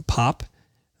book Pop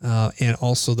and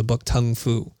also the book Tung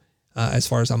Fu, as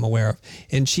far as I'm aware of.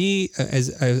 And she,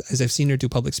 as I've seen her do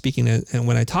public speaking, and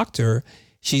when I talk to her,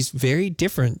 she's very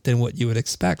different than what you would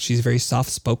expect. She's very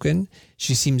soft-spoken.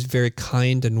 She seems very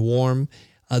kind and warm,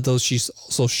 though she's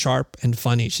also sharp and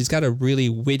funny. She's got a really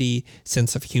witty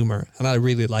sense of humor, and I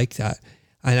really like that.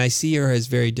 And I see her as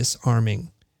very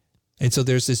disarming. And so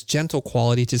there's this gentle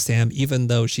quality to Sam, even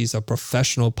though she's a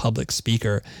professional public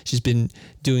speaker. She's been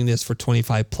doing this for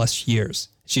 25 plus years.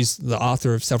 She's the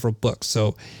author of several books.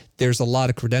 So there's a lot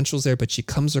of credentials there, but she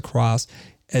comes across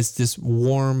as this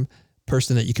warm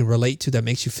person that you can relate to that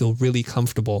makes you feel really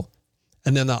comfortable.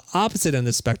 And then the opposite end of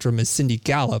the spectrum is Cindy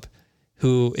Gallop,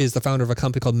 who is the founder of a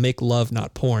company called Make Love,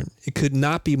 Not Porn. It could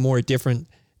not be more different,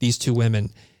 these two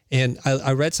women. And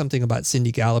I read something about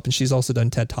Cindy Gallop, and she's also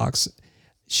done TED Talks.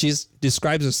 She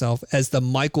describes herself as the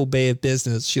Michael Bay of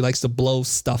business. She likes to blow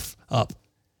stuff up.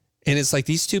 And it's like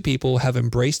these two people have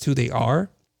embraced who they are,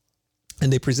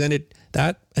 and they presented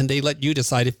that, and they let you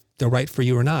decide if they're right for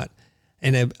you or not.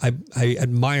 And I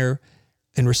admire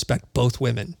and respect both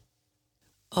women.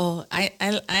 Oh, I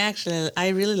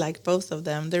really like both of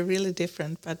them. They're really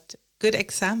different, but good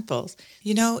examples.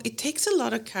 You know, it takes a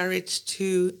lot of courage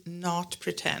to not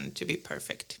pretend to be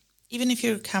perfect. Even if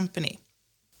you're a company,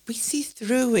 we see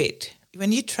through it.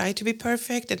 When you try to be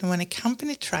perfect and when a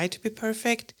company tries to be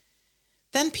perfect,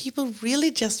 then people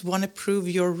really just want to prove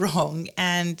you're wrong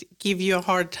and give you a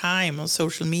hard time on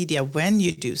social media when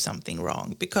you do something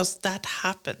wrong, because that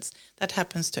happens. That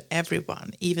happens to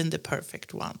everyone, even the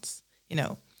perfect ones, you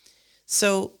know.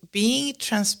 So being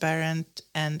transparent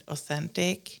and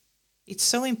authentic It's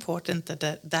so important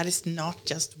that is not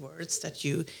just words that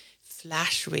you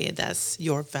flash with as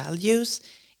your values.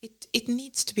 It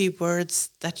needs to be words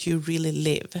that you really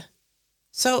live.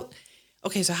 So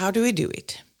how do we do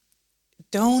it?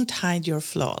 Don't hide your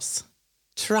flaws.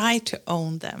 Try to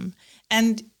own them.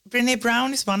 And Brené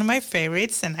Brown is one of my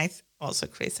favorites, and also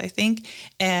Chris, I think.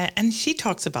 And she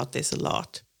talks about this a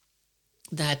lot,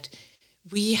 that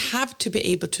we have to be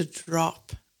able to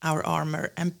drop our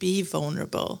armor and be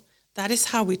vulnerable. That is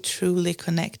how we truly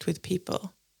connect with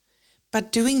people.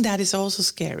 But doing that is also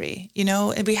scary.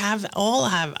 And we all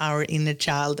have our inner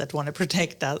child that want to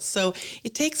protect us. So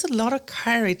it takes a lot of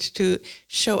courage to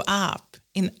show up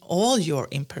in all your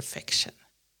imperfection.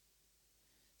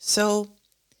 So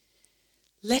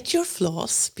let your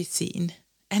flaws be seen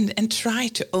and try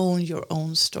to own your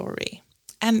own story.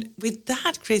 And with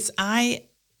that, Chris, I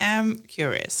am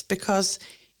curious because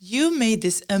you made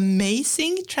this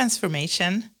amazing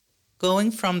transformation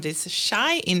going from this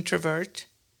shy introvert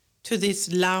to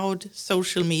this loud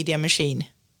social media machine.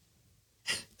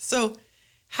 So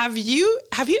have you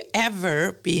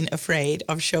ever been afraid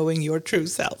of showing your true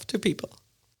self to people?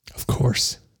 Of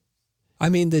course. I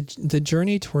mean, the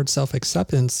journey towards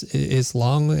self-acceptance is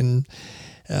long and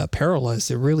perilous.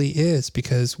 It really is,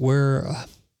 because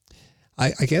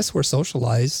I guess we're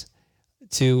socialized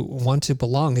to want to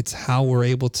belong. It's how we're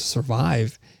able to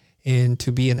survive. And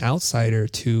to be an outsider,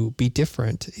 to be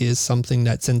different, is something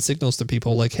that sends signals to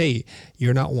people like, hey,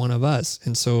 you're not one of us.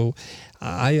 And so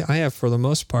I have, for the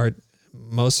most part,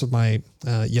 most of my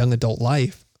young adult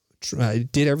life, I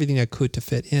did everything I could to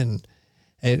fit in.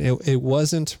 And it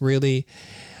wasn't really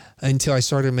until I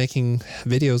started making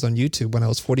videos on YouTube when I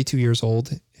was 42 years old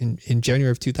in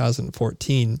January of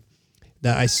 2014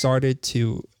 that I started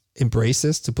to embrace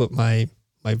this, to put my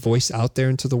voice out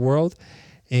there into the world,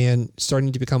 and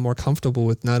starting to become more comfortable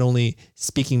with not only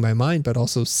speaking my mind, but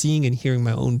also seeing and hearing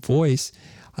my own voice.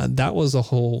 That was a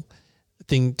whole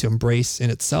thing to embrace in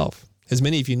itself. As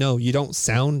many of you know, you don't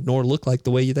sound nor look like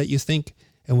the way that you think.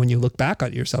 And when you look back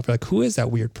at yourself, you're like, who is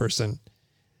that weird person?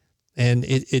 And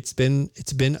it's been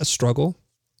a struggle,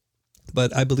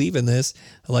 but I believe in this,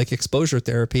 like exposure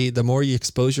therapy. The more you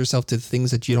expose yourself to the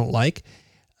things that you don't like,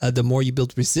 the more you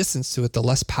build resistance to it, the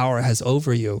less power it has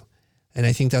over you. And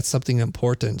I think that's something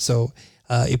important. So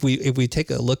if we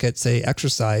take a look at, say,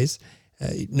 exercise,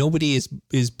 nobody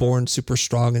is born super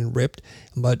strong and ripped,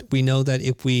 but we know that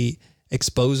if we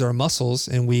expose our muscles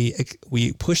and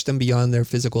we push them beyond their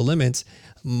physical limits,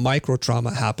 micro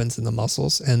trauma happens in the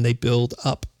muscles and they build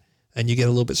up and you get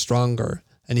a little bit stronger.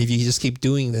 And if you just keep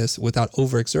doing this without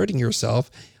overexerting yourself,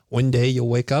 one day you'll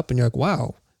wake up and you're like,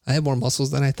 wow, I have more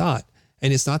muscles than I thought.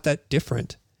 And it's not that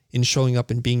different in showing up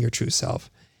and being your true self.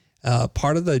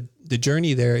 Part of the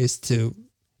journey there is to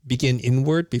begin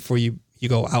inward before you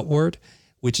go outward,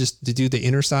 which is to do the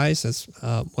inner size, as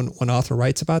one author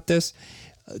writes about this,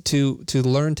 to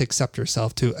learn to accept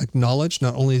yourself, to acknowledge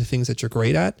not only the things that you're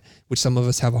great at, which some of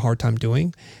us have a hard time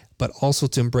doing, but also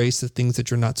to embrace the things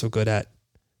that you're not so good at.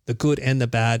 The good and the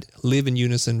bad live in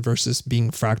unison versus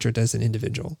being fractured as an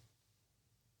individual.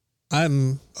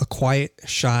 I'm a quiet,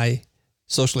 shy,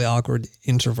 socially awkward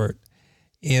introvert.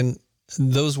 And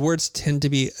those words tend to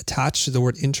be attached to the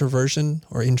word introversion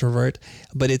or introvert,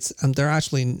 but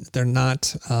they're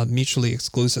not mutually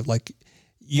exclusive. Like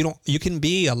you can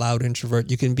be a loud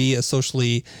introvert, you can be a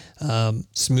socially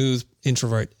smooth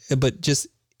introvert, but just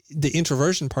the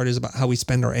introversion part is about how we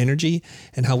spend our energy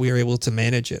and how we are able to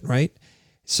manage it, right?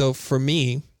 So for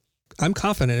me, I'm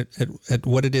confident at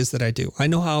what it is that I do. I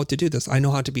know how to do this. I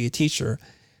know how to be a teacher.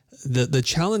 The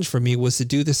challenge for me was to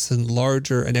do this in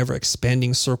larger and ever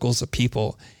expanding circles of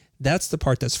people. That's the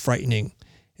part that's frightening.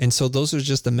 And so those are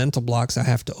just the mental blocks I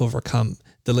have to overcome,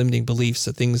 the limiting beliefs,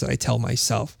 the things that I tell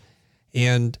myself.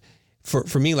 And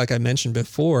for me, like I mentioned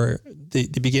before, the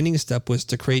beginning step was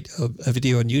to create a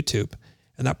video on YouTube.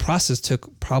 And that process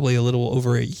took probably a little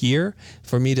over a year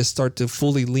for me to start to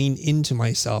fully lean into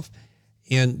myself.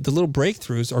 And the little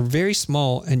breakthroughs are very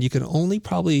small, and you can only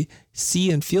probably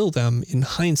see and feel them in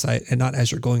hindsight and not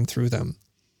as you're going through them.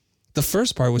 The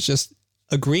first part was just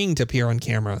agreeing to appear on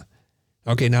camera.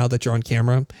 Okay, now that you're on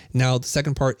camera, now the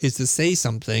second part is to say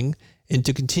something and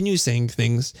to continue saying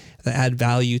things that add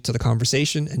value to the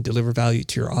conversation and deliver value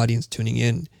to your audience tuning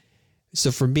in.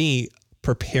 So for me,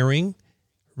 preparing,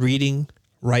 reading,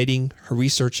 writing,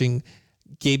 researching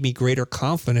gave me greater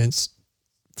confidence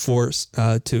for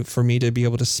me to be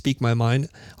able to speak my mind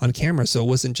on camera. So it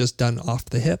wasn't just done off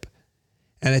the hip.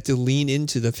 And I had to lean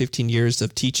into the 15 years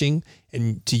of teaching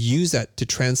and to use that to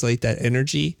translate that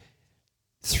energy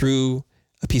through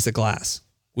a piece of glass,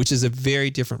 which is a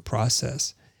very different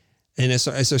process. And as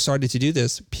I started to do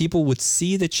this, people would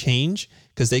see the change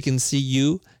because they can see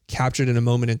you captured in a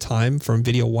moment in time from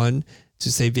video 1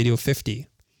 to say video 50.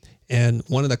 And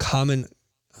one of the common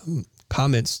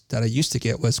comments that I used to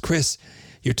get was, Chris,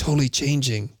 you're totally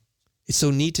changing. It's so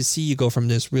neat to see you go from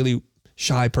this really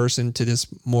shy person to this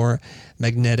more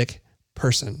magnetic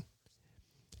person.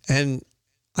 And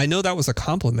I know that was a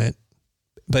compliment,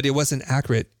 but it wasn't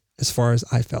accurate as far as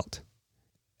I felt.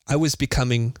 I was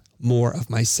becoming more of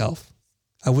myself.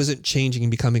 I wasn't changing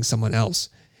and becoming someone else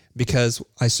because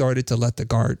I started to let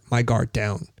my guard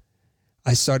down.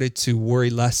 I started to worry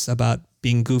less about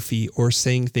being goofy or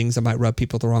saying things that might rub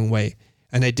people the wrong way.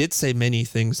 And I did say many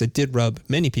things that did rub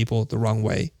many people the wrong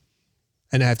way.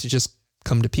 And I have to just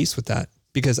come to peace with that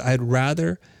because I'd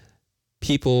rather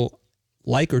people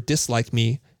like or dislike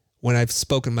me when I've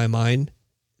spoken my mind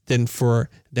than for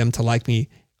them to like me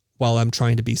while I'm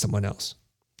trying to be someone else.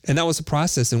 And that was a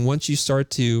process. And once you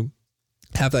start to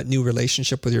have that new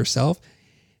relationship with yourself,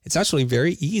 it's actually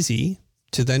very easy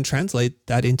to then translate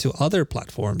that into other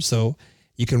platforms. So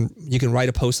you can write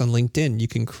a post on LinkedIn, you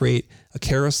can create a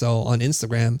carousel on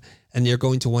Instagram, and you're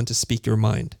going to want to speak your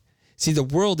mind. See, the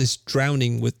world is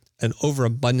drowning with an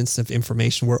overabundance of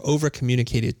information. We're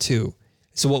over-communicated too.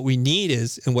 So what we need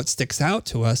is, and what sticks out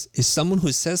to us, is someone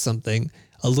who says something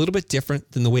a little bit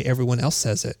different than the way everyone else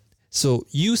says it. So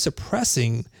you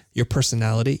suppressing your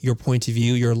personality, your point of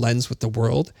view, your lens with the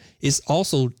world is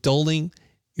also dulling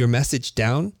your message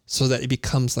down so that it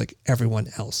becomes like everyone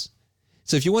else.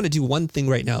 So if you want to do one thing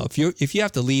right now, if you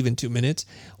have to leave in 2 minutes,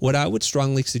 what I would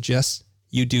strongly suggest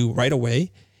you do right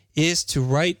away is to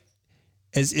write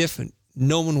as if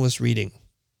no one was reading,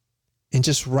 and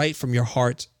just write from your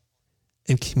heart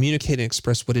and communicate and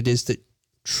express what it is that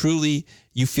truly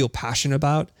you feel passionate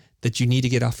about, that you need to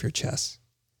get off your chest.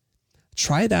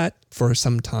 Try that for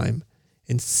some time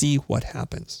and see what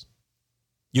happens.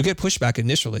 You get pushback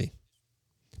initially,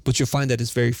 but you'll find that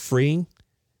it's very freeing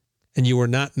and you are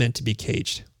not meant to be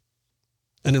caged.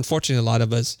 And unfortunately, a lot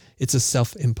of us, it's a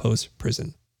self-imposed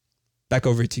prison. Back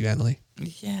over to you, Anneli.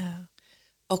 Yeah.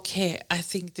 Okay, I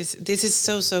think this is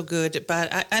so good.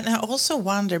 But I also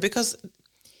wonder, because,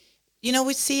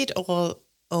 we see it all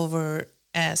over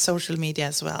social media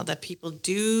as well, that people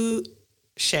do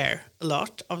share a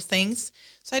lot of things.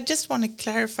 So I just want to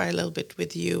clarify a little bit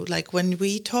with you, like when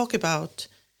we talk about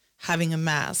having a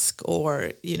mask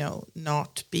or,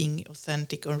 not being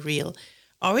authentic or real,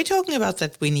 are we talking about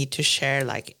that we need to share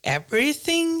like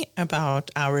everything about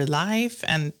our life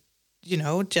and,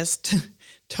 just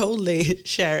totally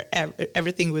share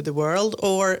everything with the world?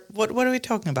 Or what are we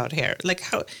talking about here? Like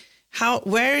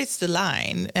where is the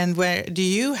line, and where do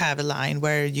you have a line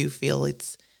where you feel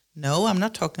it's, no, I'm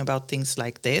not talking about things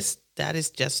like this. That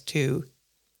is just too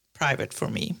private for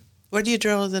me. Where do you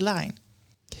draw the line?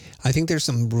 I think there's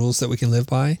some rules that we can live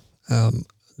by.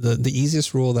 The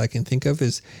easiest rule that I can think of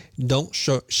is don't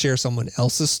share someone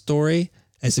else's story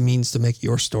as a means to make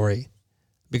your story.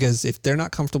 Because if they're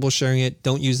not comfortable sharing it,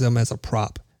 don't use them as a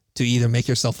prop to either make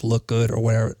yourself look good or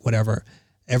whatever.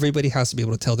 Everybody has to be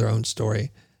able to tell their own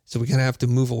story. So we kind of have to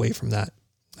move away from that.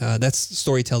 That's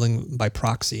storytelling by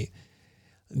proxy.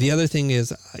 The other thing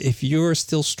is, if you're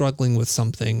still struggling with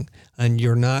something and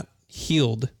you're not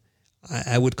healed,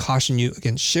 I would caution you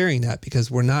against sharing that,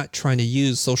 because we're not trying to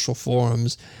use social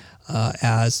forums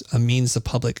as a means of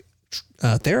public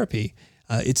therapy.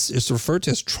 It's referred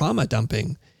to as trauma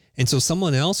dumping. And so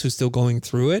someone else who's still going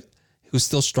through it, who's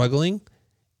still struggling,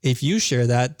 if you share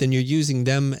that, then you're using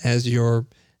them as your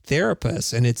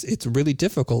therapist. And it's really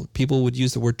difficult. People would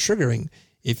use the word triggering.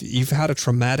 If you've had a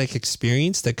traumatic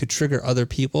experience that could trigger other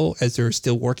people as they're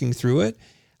still working through it,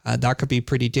 that could be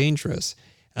pretty dangerous.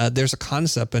 There's a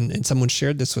concept, and someone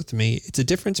shared this with me. It's a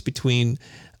difference between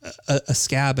a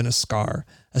scab and a scar.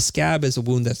 A scab is a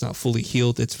wound that's not fully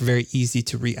healed. It's very easy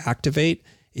to reactivate.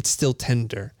 It's still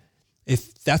tender.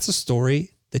 If that's a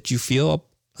story that you feel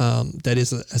that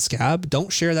is a scab,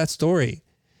 don't share that story.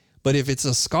 But if it's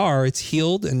a scar, it's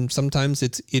healed, and sometimes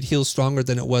it heals stronger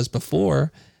than it was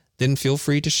before, then feel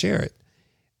free to share it.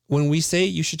 When we say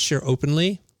you should share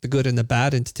openly, the good and the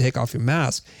bad, and to take off your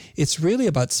mask, it's really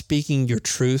about speaking your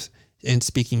truth and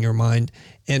speaking your mind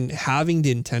and having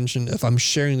the intention of, I'm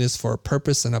sharing this for a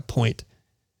purpose and a point.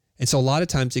 And so a lot of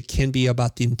times it can be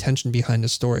about the intention behind the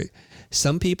story.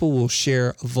 Some people will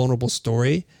share a vulnerable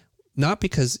story, not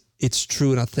because it's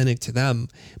true and authentic to them,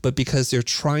 but because they're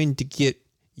trying to get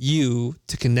you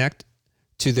to connect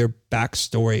to their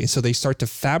backstory. So they start to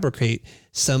fabricate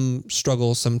some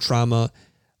struggle, some trauma,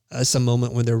 some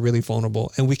moment when they're really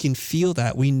vulnerable. And we can feel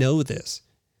that. We know this.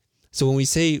 So when we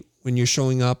say, when you're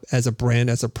showing up as a brand,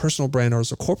 as a personal brand or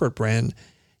as a corporate brand,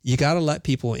 you got to let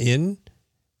people in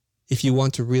if you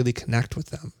want to really connect with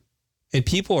them. And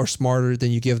people are smarter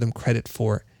than you give them credit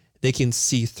for. They can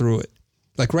see through it.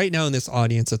 Like right now in this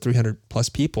audience of 300 plus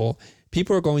people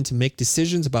are going to make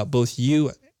decisions about both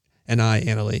you and I,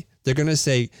 Anneli. They're going to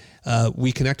say,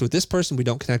 we connect with this person, we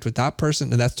don't connect with that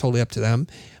person, and that's totally up to them.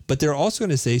 But they're also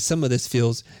going to say some of this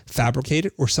feels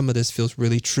fabricated or some of this feels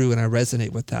really true, and I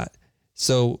resonate with that.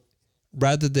 So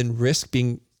rather than risk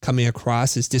coming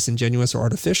across as disingenuous or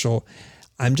artificial,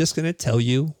 I'm just going to tell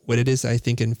you what it is I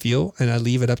think and feel, and I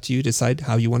leave it up to you to decide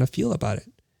how you want to feel about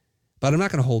it. But I'm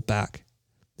not going to hold back.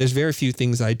 There's very few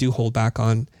things I do hold back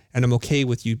on, and I'm okay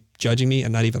with you judging me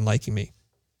and not even liking me.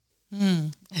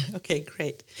 Okay,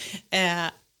 great.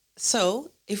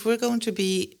 So if we're going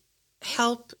to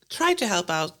try to help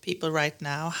out people right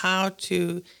now, how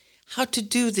to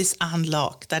do this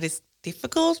unlock that is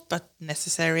difficult but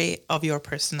necessary of your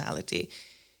personality.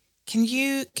 Can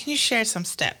you share some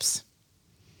steps?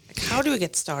 Like, how do we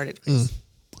get started, Chris?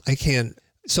 I can.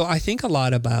 So I think a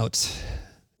lot about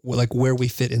like where we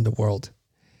fit in the world.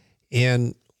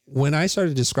 And when I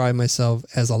started to describe myself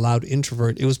as a loud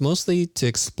introvert, it was mostly to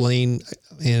explain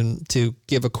and to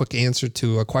give a quick answer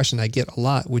to a question I get a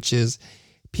lot, which is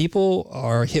people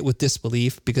are hit with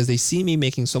disbelief because they see me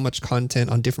making so much content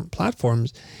on different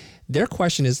platforms. Their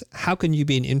question is, how can you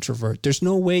be an introvert? There's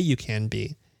no way you can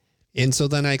be. And so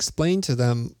then I explained to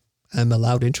them, I'm a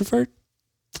loud introvert.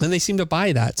 And they seem to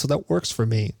buy that. So that works for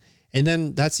me. And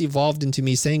then that's evolved into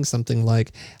me saying something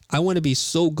like, I want to be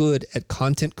so good at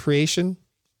content creation,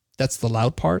 that's the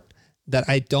loud part, that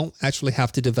I don't actually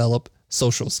have to develop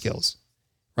social skills,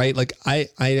 right? Like I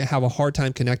have a hard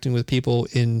time connecting with people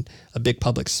in a big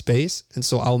public space. And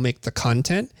so I'll make the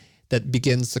content that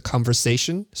begins the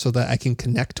conversation so that I can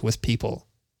connect with people.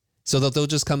 So that they'll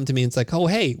just come to me and it's like, oh,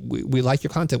 hey, we like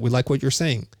your content. We like what you're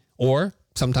saying. Or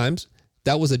sometimes,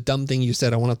 that was a dumb thing you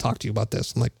said. I want to talk to you about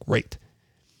this. I'm like, great.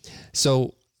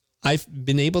 So I've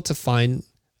been able to find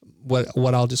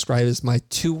what I'll describe as my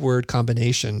 2-word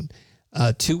combination,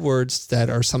 2 words that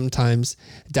are sometimes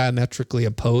diametrically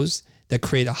opposed that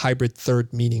create a hybrid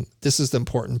third meaning. This is the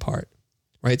important part,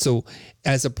 right? So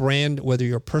as a brand, whether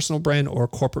you're a personal brand or a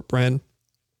corporate brand,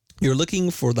 you're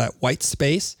looking for that white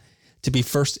space to be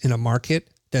first in a market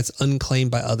that's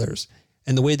unclaimed by others.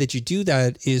 And the way that you do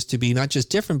that is to be not just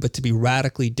different, but to be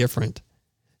radically different.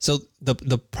 So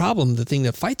the problem, the thing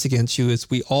that fights against you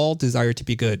is we all desire to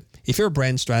be good. If you're a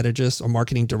brand strategist or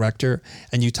marketing director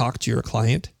and you talk to your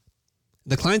client,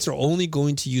 the clients are only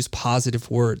going to use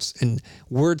positive words and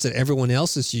words that everyone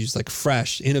else has used, like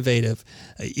fresh, innovative,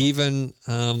 even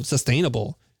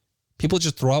sustainable. People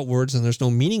just throw out words and there's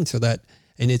no meaning to that.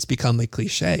 And it's become a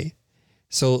cliche.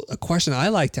 So a question I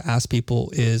like to ask people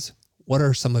is, what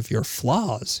are some of your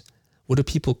flaws? What do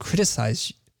people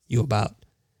criticize you about?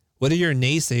 What do your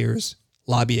naysayers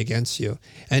lobby against you?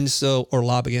 Or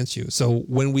lob against you. So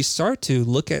when we start to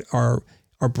look at our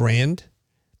brand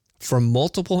from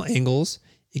multiple angles,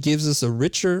 it gives us a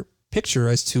richer picture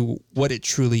as to what it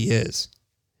truly is.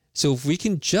 So if we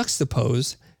can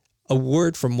juxtapose a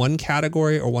word from one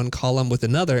category or one column with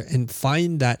another and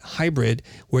find that hybrid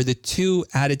where the two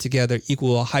added together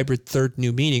equal a hybrid third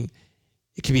new meaning,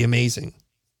 it can be amazing.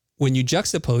 When you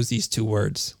juxtapose these 2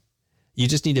 words, you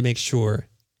just need to make sure,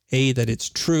 A, that it's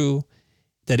true,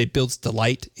 that it builds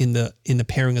delight in the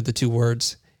pairing of the 2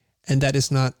 words, and that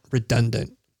it's not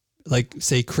redundant. Like,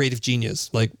 say, creative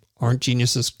genius. Like, aren't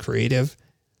geniuses creative?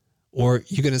 Or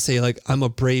you're going to say, like, I'm a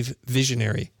brave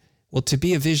visionary. Well, to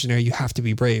be a visionary, you have to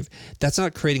be brave. That's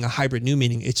not creating a hybrid new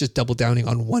meaning. It's just double downing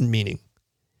on one meaning.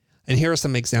 And here are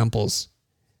some examples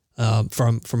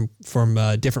from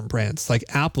different brands. Like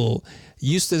Apple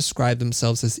used to describe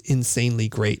themselves as insanely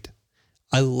great.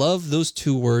 I love those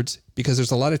 2 words because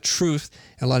there's a lot of truth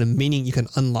and a lot of meaning you can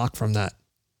unlock from that.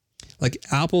 Like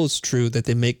Apple, is true that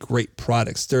they make great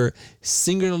products. They're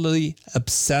singularly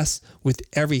obsessed with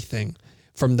everything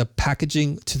from the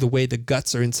packaging to the way the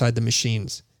guts are inside the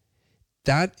machines.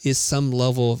 That is some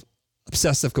level of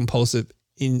obsessive compulsive,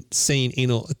 insane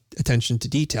anal attention to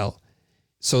detail.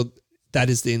 So that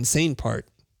is the insane part,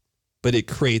 but it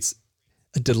creates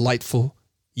a delightful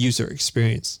user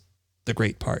experience, the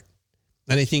great part.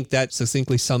 And I think that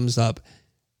succinctly sums up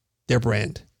their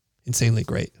brand, insanely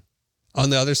great. On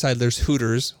the other side, there's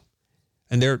Hooters,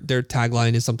 and their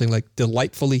tagline is something like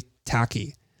delightfully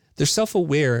tacky. They're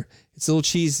self-aware. It's a little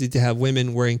cheesy to have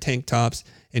women wearing tank tops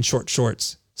and short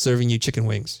shorts serving you chicken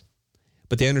wings.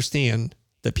 But they understand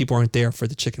that people aren't there for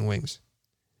the chicken wings.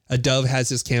 A Dove has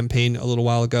this campaign a little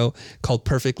while ago called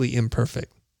Perfectly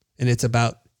Imperfect, and it's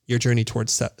about your journey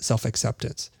towards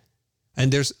self-acceptance.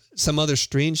 And there's some other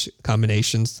strange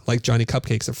combinations, like Johnny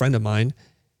Cupcakes, a friend of mine,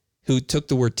 who took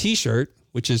the word t-shirt,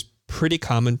 which is pretty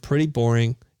common, pretty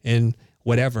boring, and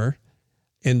whatever,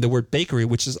 and the word bakery,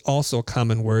 which is also a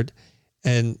common word,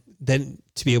 and then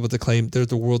to be able to claim they're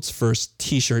the world's first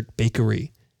t-shirt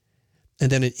bakery.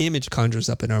 And then an image conjures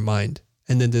up in our mind,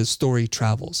 and then the story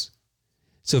travels.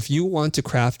 So if you want to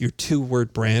craft your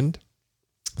 2-word brand,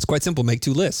 it's quite simple. Make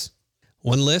 2 lists.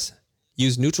 One list,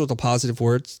 use neutral to positive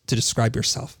words to describe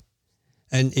yourself.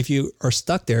 And if you are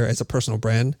stuck there as a personal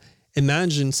brand,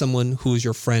 imagine someone who is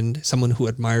your friend, someone who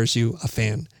admires you, a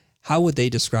fan. How would they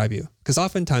describe you? Because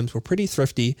oftentimes we're pretty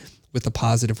thrifty with the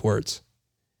positive words.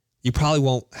 You probably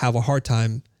won't have a hard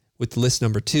time with list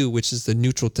number 2, which is the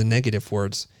neutral to negative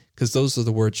words, because those are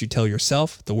the words you tell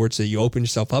yourself, the words that you open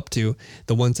yourself up to,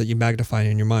 the ones that you magnify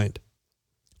in your mind.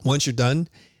 Once you're done,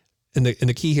 and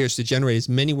the key here is to generate as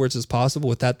many words as possible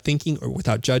without thinking or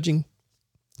without judging.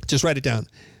 Just write it down.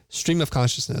 Stream of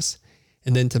consciousness,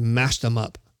 and then to mash them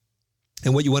up.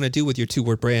 And what you want to do with your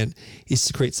 2-word brand is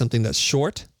to create something that's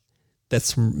short,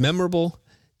 that's memorable,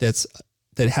 that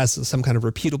has some kind of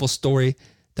repeatable story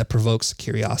that provokes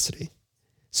curiosity.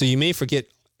 So you may forget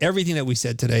everything that we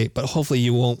said today, but hopefully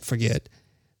you won't forget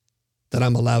that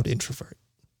I'm a loud introvert.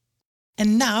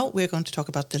 And now we're going to talk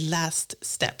about the last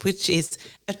step, which is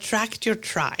attract your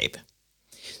tribe.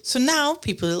 So now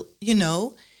people,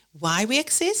 why we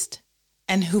exist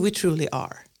and who we truly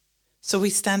are. So we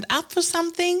stand up for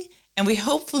something, and we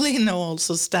hopefully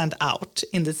also stand out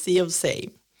in the sea of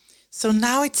same. So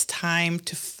now it's time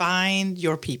to find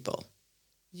your people.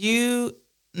 You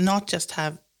not just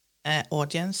have an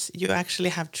audience, you actually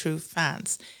have true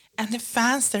fans. And the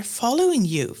fans, they're following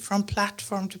you from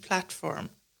platform to platform.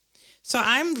 So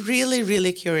I'm really,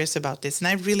 really curious about this, and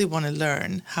I really want to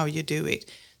learn how you do it.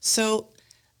 So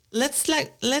let's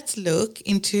look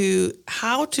into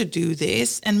how to do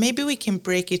this, and maybe we can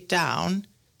break it down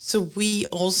so we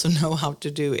also know how to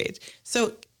do it.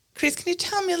 So Chris, can you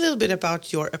tell me a little bit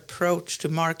about your approach to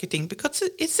marketing? Because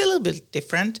it's a little bit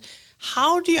different.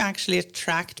 How do you actually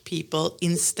attract people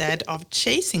instead of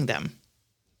chasing them?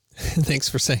 Thanks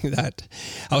for saying that.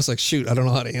 I was like, shoot, I don't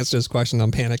know how to answer this question.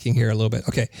 I'm panicking here a little bit.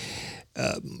 Okay.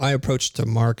 My approach to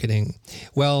marketing.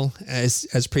 Well, as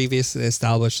previously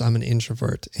established, I'm an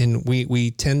introvert, and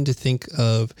we tend to think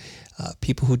of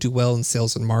people who do well in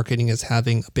sales and marketing as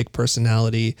having a big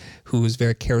personality, who is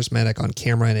very charismatic on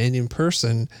camera and in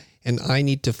person. And I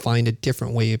need to find a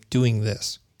different way of doing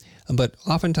this. But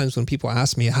oftentimes when people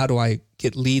ask me, how do I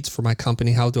get leads for my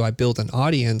company? How do I build an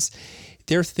audience?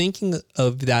 They're thinking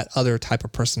of that other type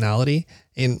of personality,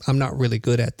 and I'm not really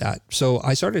good at that. So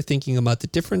I started thinking about the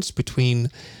difference between,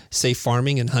 say,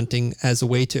 farming and hunting as a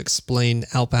way to explain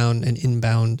outbound and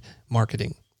inbound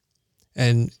marketing.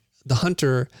 And the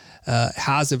hunter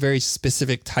has a very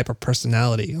specific type of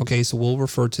personality. Okay, so we'll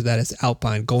refer to that as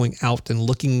outbound, going out and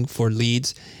looking for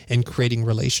leads and creating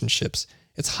relationships.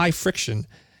 It's high friction.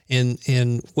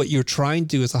 And what you're trying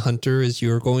to do as a hunter is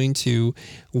you're going to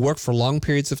work for long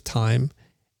periods of time,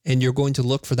 and you're going to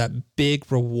look for that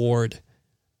big reward.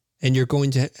 And you're going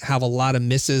to have a lot of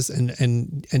misses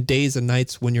and days and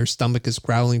nights when your stomach is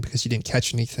growling because you didn't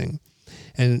catch anything.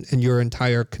 And your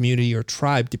entire community or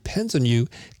tribe depends on you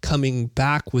coming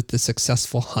back with the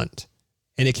successful hunt.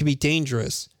 And it can be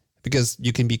dangerous because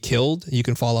you can be killed, you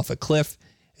can fall off a cliff,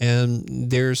 and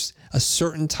there's a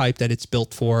certain type that it's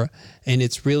built for. And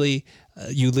it's really,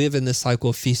 you live in this cycle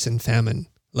of feast and famine.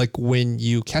 Like when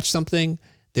you catch something,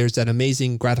 there's that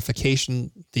amazing gratification,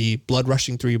 the blood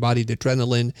rushing through your body, the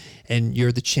adrenaline, and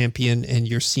you're the champion and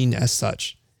you're seen as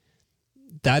such.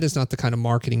 That is not the kind of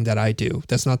marketing that I do.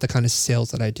 That's not the kind of sales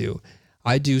that I do.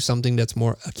 I do something that's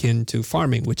more akin to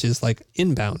farming, which is like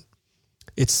inbound.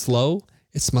 It's slow,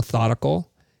 it's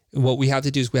methodical. What we have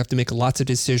to do is we have to make lots of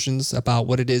decisions about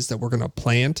what it is that we're going to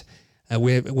plant.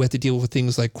 We have to deal with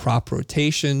things like crop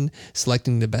rotation,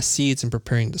 selecting the best seeds and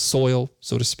preparing the soil,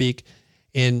 so to speak.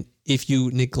 And if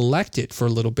you neglect it for a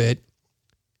little bit,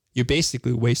 you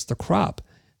basically waste the crop.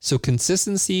 So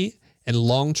consistency and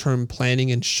long-term planning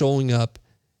and showing up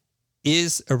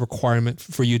is a requirement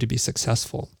for you to be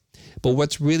successful. But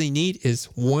what's really neat is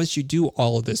once you do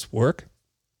all of this work,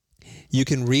 you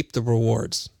can reap the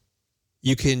rewards.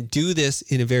 You can do this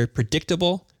in a very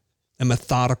predictable and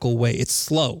methodical way. It's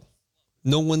slow.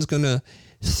 No one's going to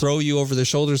throw you over the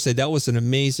shoulder and say, that was an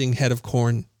amazing head of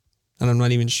corn. And I'm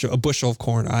not even sure, a bushel of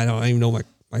corn. I don't even know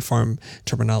my farm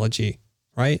terminology,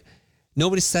 right?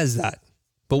 Nobody says that.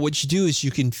 But what you do is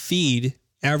you can feed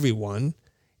everyone,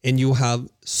 and you have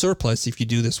surplus if you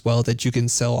do this well that you can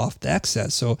sell off the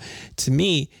excess. So to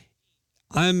me,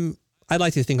 I'd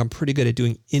like to think I'm pretty good at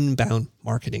doing inbound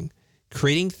marketing,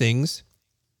 creating things,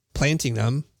 planting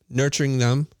them, nurturing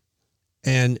them,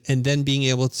 and then being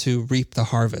able to reap the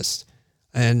harvest.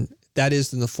 And that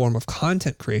is in the form of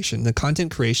content creation. The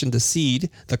content creation, the seed,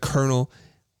 the kernel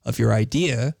of your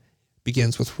idea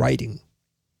begins with writing.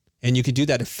 And you can do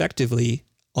that effectively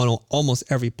on almost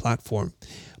every platform.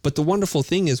 But the wonderful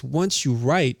thing is once you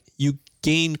write, you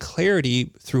gain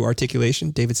clarity through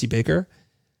articulation, David C. Baker,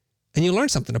 and you learn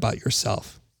something about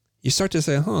yourself. You start to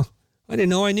say, I didn't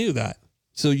know I knew that.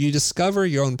 So you discover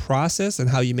your own process and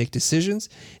how you make decisions.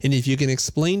 And if you can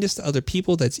explain this to other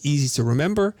people, that's easy to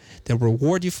remember. They'll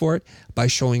reward you for it by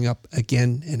showing up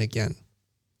again and again.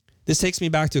 This takes me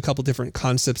back to a couple different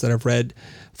concepts that I've read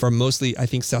from mostly, I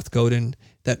think, Seth Godin,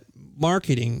 that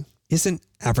marketing isn't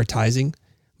advertising.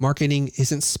 Marketing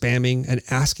isn't spamming and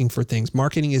asking for things.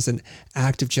 Marketing is an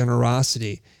act of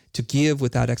generosity to give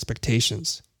without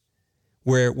expectations,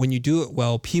 where when you do it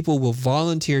well, people will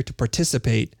volunteer to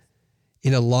participate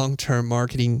in a long-term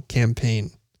marketing campaign.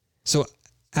 So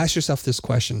ask yourself this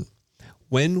question.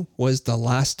 When was the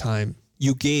last time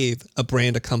you gave a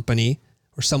brand, a company,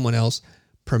 or someone else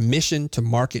permission to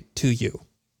market to you?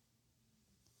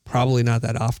 Probably not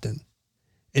that often.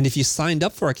 And if you signed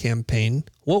up for a campaign,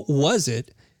 what was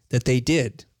it that they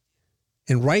did?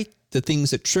 And write the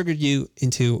things that triggered you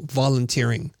into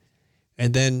volunteering.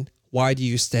 And then why do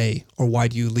you stay or why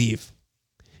do you leave?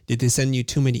 Did they send you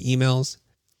too many emails?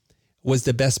 Was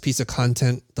the best piece of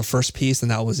content the first piece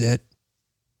and that was it?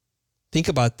 Think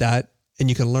about that and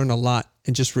you can learn a lot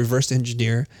and just reverse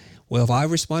engineer. Well, if I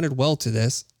responded well to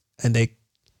this and they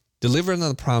delivered on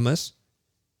the promise,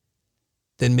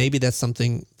 then maybe that's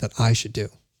something that I should do.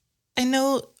 I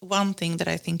know one thing that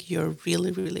I think you're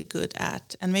really, really good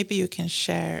at, and maybe you can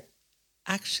share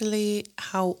actually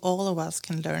how all of us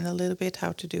can learn a little bit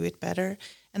how to do it better,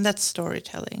 and that's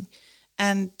storytelling.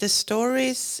 And the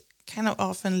stories kind of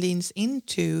often leans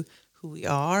into who we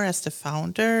are as the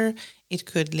founder. It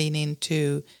could lean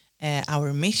into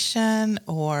our mission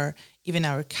or even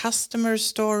our customer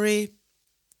story.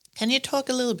 Can you talk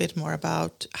a little bit more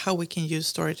about how we can use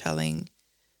storytelling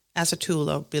as a tool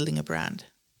of building a brand?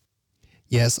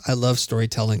 Yes, I love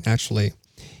storytelling actually.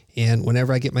 And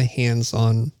whenever I get my hands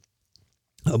on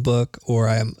a book or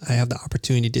I have the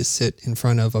opportunity to sit in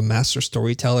front of a master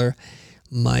storyteller,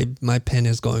 my pen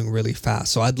is going really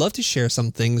fast. So I'd love to share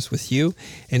some things with you.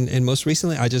 And most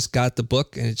recently, I just got the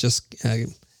book and it just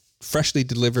freshly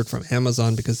delivered from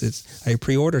Amazon because I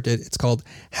pre-ordered it. It's called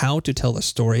How to Tell a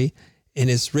Story, and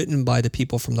it's written by the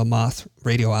people from the Moth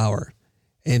Radio Hour.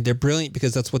 And they're brilliant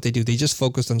because that's what they do. They just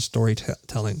focus on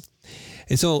storytelling.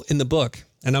 And so in the book,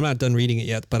 and I'm not done reading it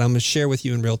yet, but I'm going to share with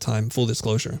you in real time, full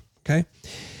disclosure, okay?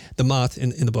 The moth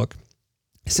in the book,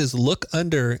 it says, look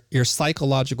under your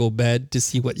psychological bed to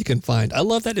see what you can find. I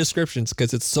love that description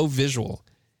because it's so visual.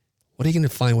 What are you going to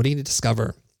find? What are you going to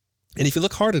discover? And if you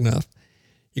look hard enough,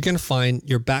 you're going to find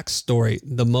your backstory,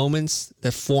 the moments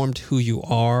that formed who you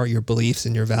are, your beliefs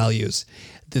and your values,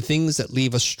 the things that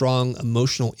leave a strong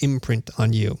emotional imprint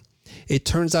on you. It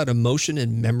turns out emotion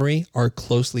and memory are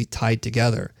closely tied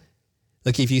together.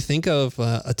 Like if you think of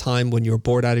a time when you were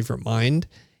bored out of your mind,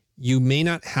 you may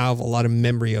not have a lot of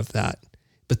memory of that.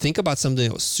 But think about something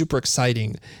that was super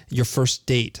exciting, your first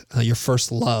date, your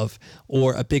first love,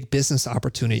 or a big business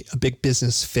opportunity, a big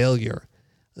business failure,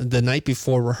 the night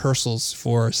before rehearsals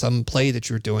for some play that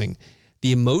you're doing.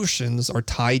 The emotions are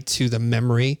tied to the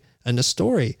memory and the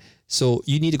story. So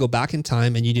you need to go back in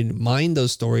time and you need to mine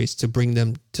those stories to bring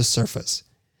them to surface.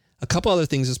 A couple other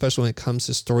things, especially when it comes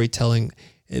to storytelling,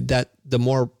 that the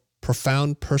more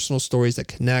profound personal stories that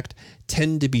connect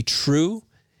tend to be true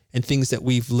and things that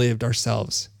we've lived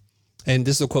ourselves. And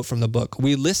this is a quote from the book.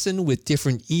 We listen with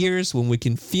different ears when we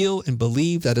can feel and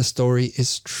believe that a story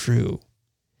is true.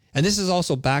 And this is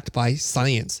also backed by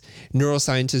science.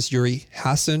 Neuroscientist Anneli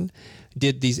Hansson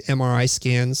did these MRI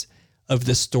scans of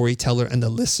the storyteller and the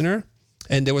listener.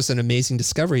 And there was an amazing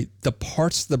discovery. The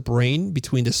parts of the brain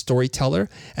between the storyteller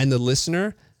and the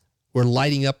listener were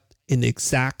lighting up in the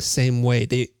exact same way.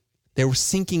 They were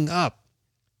syncing up.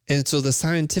 And so the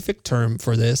scientific term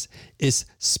for this is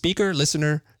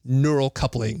speaker-listener neural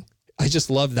coupling. I just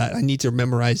love that. I need to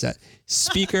memorize that.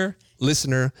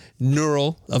 Speaker-listener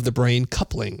neural of the brain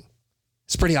coupling.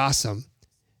 It's pretty awesome.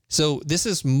 So this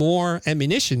is more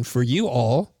ammunition for you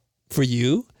all, for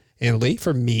you, Anneli,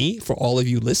 for me, for all of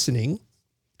you listening,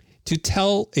 to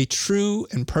tell a true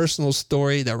and personal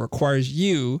story that requires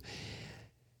you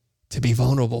to be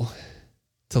vulnerable,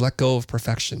 to let go of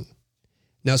perfection.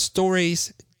 Now,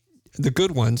 stories, the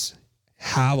good ones,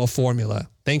 have a formula,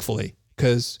 thankfully,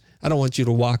 because I don't want you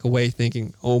to walk away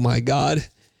thinking, oh my God,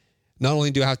 not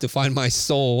only do I have to find my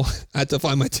soul, I have to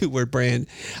find my 2-word brand,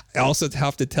 I also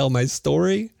have to tell my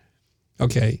story.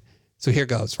 Okay, so here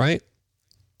goes, right?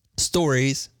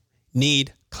 Stories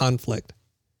need conflict.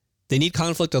 They need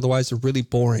conflict, otherwise they're really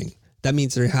boring. That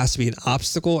means there has to be an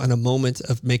obstacle and a moment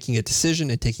of making a decision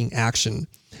and taking action.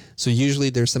 So usually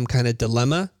there's some kind of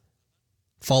dilemma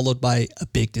followed by a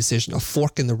big decision, a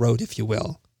fork in the road, if you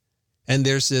will. And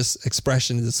there's this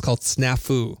expression that's called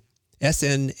snafu,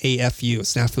 S-N-A-F-U,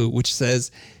 snafu, which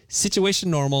says situation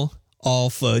normal, all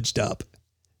fudged up.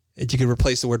 And you can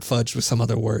replace the word fudged with some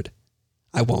other word.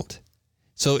 I won't.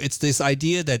 So it's this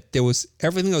idea that there was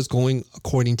everything was going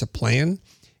according to plan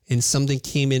and something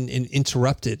came in and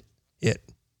interrupted it.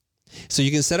 So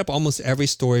you can set up almost every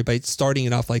story by starting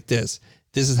it off like this.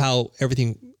 This is how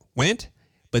everything went,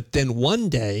 but then one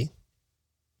day,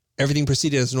 everything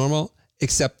proceeded as normal,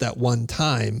 except that one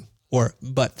time, or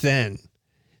but then.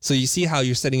 So you see how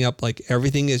you're setting up like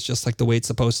everything is just like the way it's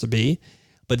supposed to be.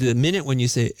 But the minute when you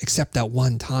say, except that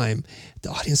one time, the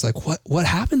audience is like, what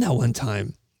happened that one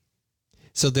time?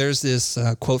 So there's this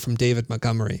quote from David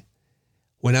Montgomery.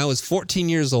 When I was 14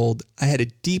 years old, I had a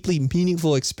deeply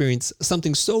meaningful experience,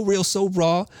 something so real, so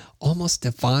raw, almost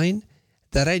divine,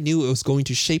 that I knew it was going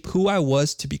to shape who I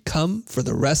was to become for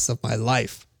the rest of my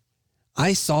life.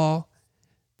 I saw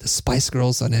the Spice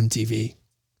Girls on MTV.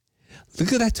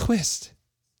 Look at that twist.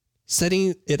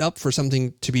 Setting it up for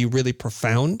something to be really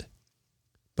profound,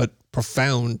 but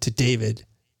profound to David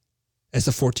as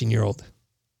a 14-year-old.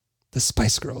 The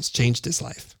Spice Girls changed his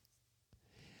life.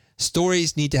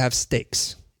 Stories need to have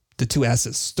stakes. The 2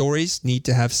 S's. Stories need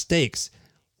to have stakes.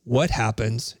 What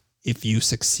happens if you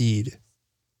succeed?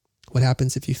 What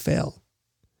happens if you fail?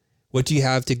 What do you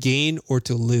have to gain or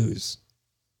to lose?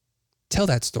 Tell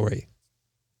that story.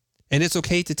 And it's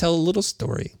okay to tell a little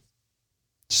story.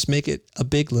 Just make it a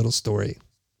big little story.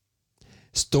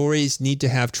 Stories need to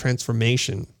have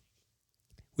transformation,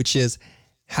 which is,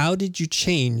 how did you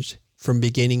change from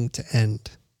beginning to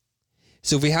end?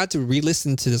 So if we had to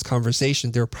re-listen to this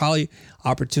conversation, there are probably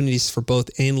opportunities for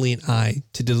both Anneli and I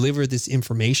to deliver this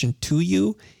information to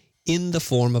you in the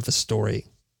form of a story.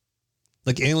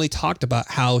 Like Anneli talked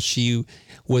about how she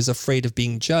was afraid of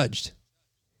being judged.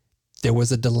 There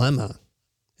was a dilemma.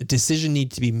 A decision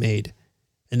needed to be made.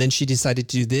 And then she decided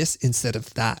to do this instead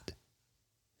of that.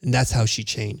 And that's how she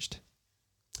changed.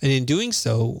 And in doing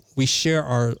so, we share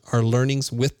our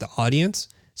learnings with the audience.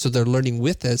 So they're learning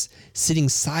with us, sitting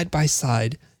side by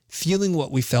side, feeling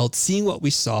what we felt, seeing what we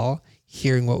saw,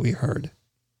 hearing what we heard.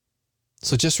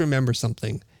 So just remember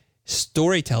something.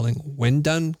 Storytelling, when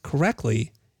done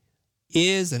correctly,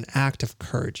 is an act of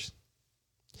courage.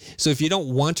 So if you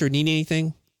don't want or need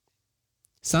anything,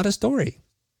 it's not a story.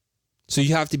 So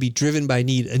you have to be driven by a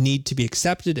need to be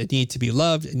accepted, a need to be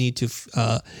loved, a need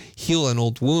to heal an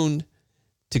old wound,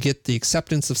 to get the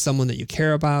acceptance of someone that you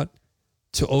care about,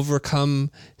 to overcome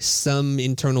some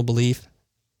internal belief,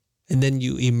 and then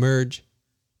you emerge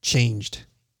changed.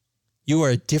 You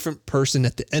are a different person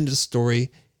at the end of the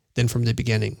story than from the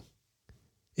beginning.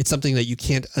 It's something that you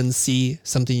can't unsee,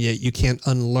 something that you can't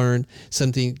unlearn,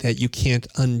 something that you can't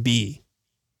unbe.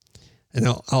 And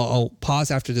I'll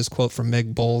pause after this quote from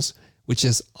Meg Bowles, which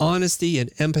is, honesty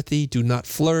and empathy do not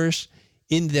flourish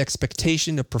in the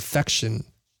expectation of perfection.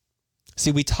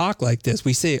 See, we talk like this.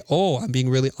 We say, oh, I'm being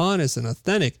really honest and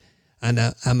authentic, and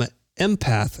I'm an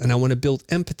empath, and I want to build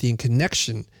empathy and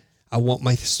connection. I want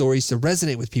my stories to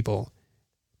resonate with people,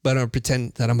 but I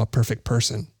pretend that I'm a perfect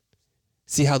person.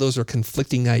 See how those are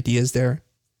conflicting ideas there?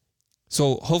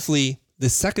 So hopefully the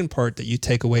second part that you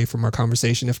take away from our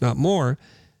conversation, if not more,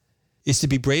 is to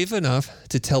be brave enough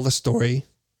to tell the story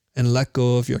and let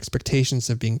go of your expectations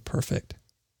of being perfect.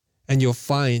 And you'll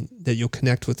find that you'll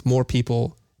connect with more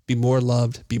people, be more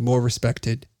loved, be more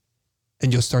respected,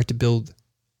 and you'll start to build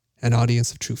an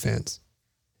audience of true fans.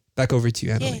 Back over to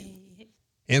you, Anneli. Yay.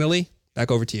 Anneli, back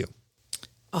over to you.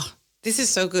 Oh, this is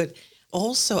so good.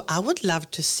 Also, I would love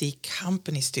to see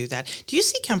companies do that. Do you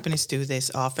see companies do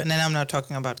this often? And I'm not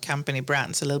talking about company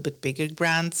brands, a little bit bigger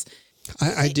brands.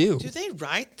 I do. Do they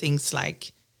write things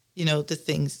like,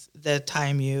 the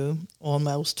time you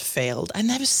almost failed? I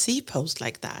never see posts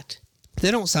like that.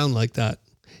 They don't sound like that.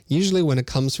 Usually when it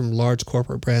comes from large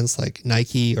corporate brands like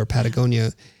Nike or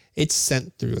Patagonia, it's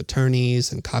sent through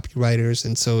attorneys and copywriters.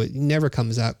 And so it never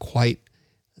comes out quite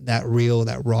that real,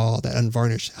 that raw, that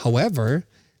unvarnished. However,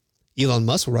 Elon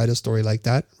Musk will write a story like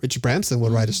that. Richard Branson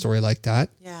will write a story like that.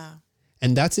 Yeah.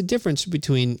 And that's a difference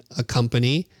between a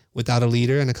company without a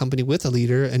leader and a company with a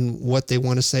leader and what they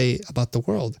want to say about the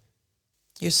world.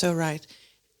 You're so right.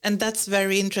 And that's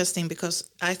very interesting because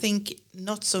I think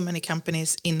not so many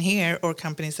companies in here or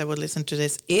companies that would listen to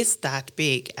this is that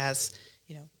big as,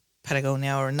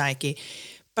 Patagonia or Nike.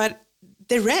 But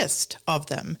the rest of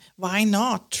them, why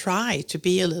not try to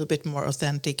be a little bit more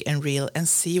authentic and real and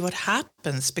see what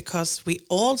happens? Because we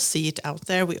all see it out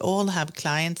there. We all have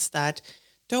clients that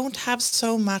don't have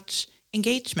so much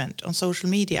engagement on social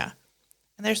media.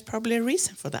 And there's probably a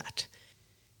reason for that.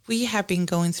 We have been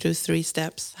going through 3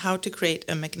 steps, how to create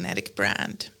a magnetic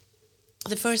brand.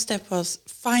 The first step was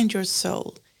find your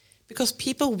soul, because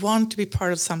people want to be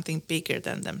part of something bigger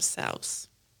than themselves.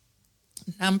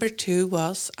 Number 2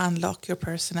 was unlock your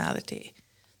personality.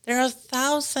 There are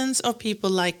thousands of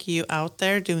people like you out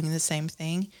there doing the same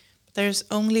thing, but there's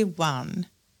only one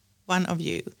of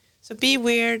you. So be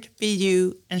weird, be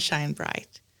you, and shine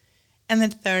bright. And the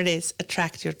third is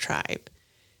attract your tribe.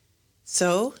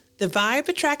 So the vibe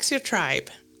attracts your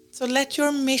tribe. So let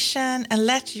your mission and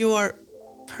let your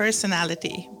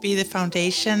personality be the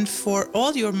foundation for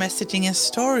all your messaging and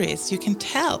stories you can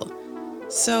tell.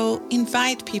 So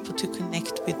invite people to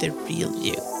connect with the real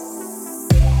you.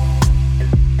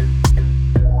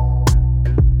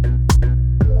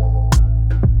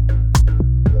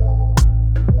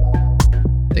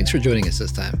 Thanks for joining us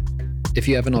this time. If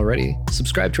you haven't already,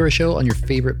 subscribe to our show on your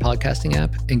favorite podcasting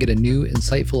app and get a new,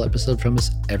 insightful episode from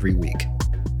us every week.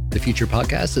 The Future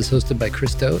Podcast is hosted by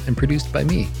Chris Doe and produced by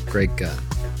me, Greg Gunn.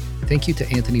 Thank you to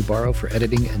Anthony Barrow for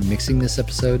editing and mixing this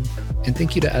episode, and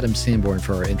thank you to Adam Sanborn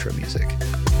for our intro music.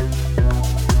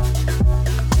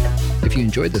 If you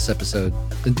enjoyed this episode,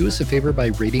 then do us a favor by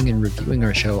rating and reviewing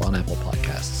our show on Apple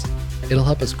Podcasts. It'll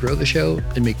help us grow the show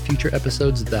and make future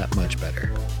episodes that much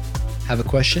better. Have a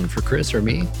question for Chris or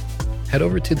me? Head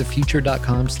over to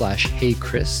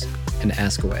thefuture.com/heychris and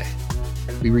ask away.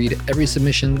 We read every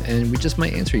submission and we just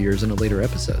might answer yours in a later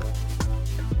episode.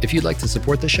 If you'd like to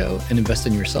support the show and invest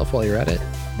in yourself while you're at it,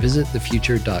 visit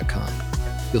thefuture.com.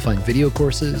 You'll find video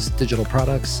courses, digital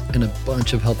products, and a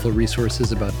bunch of helpful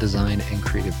resources about design and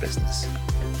creative business.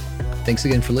 Thanks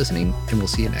again for listening, and we'll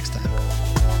see you next time.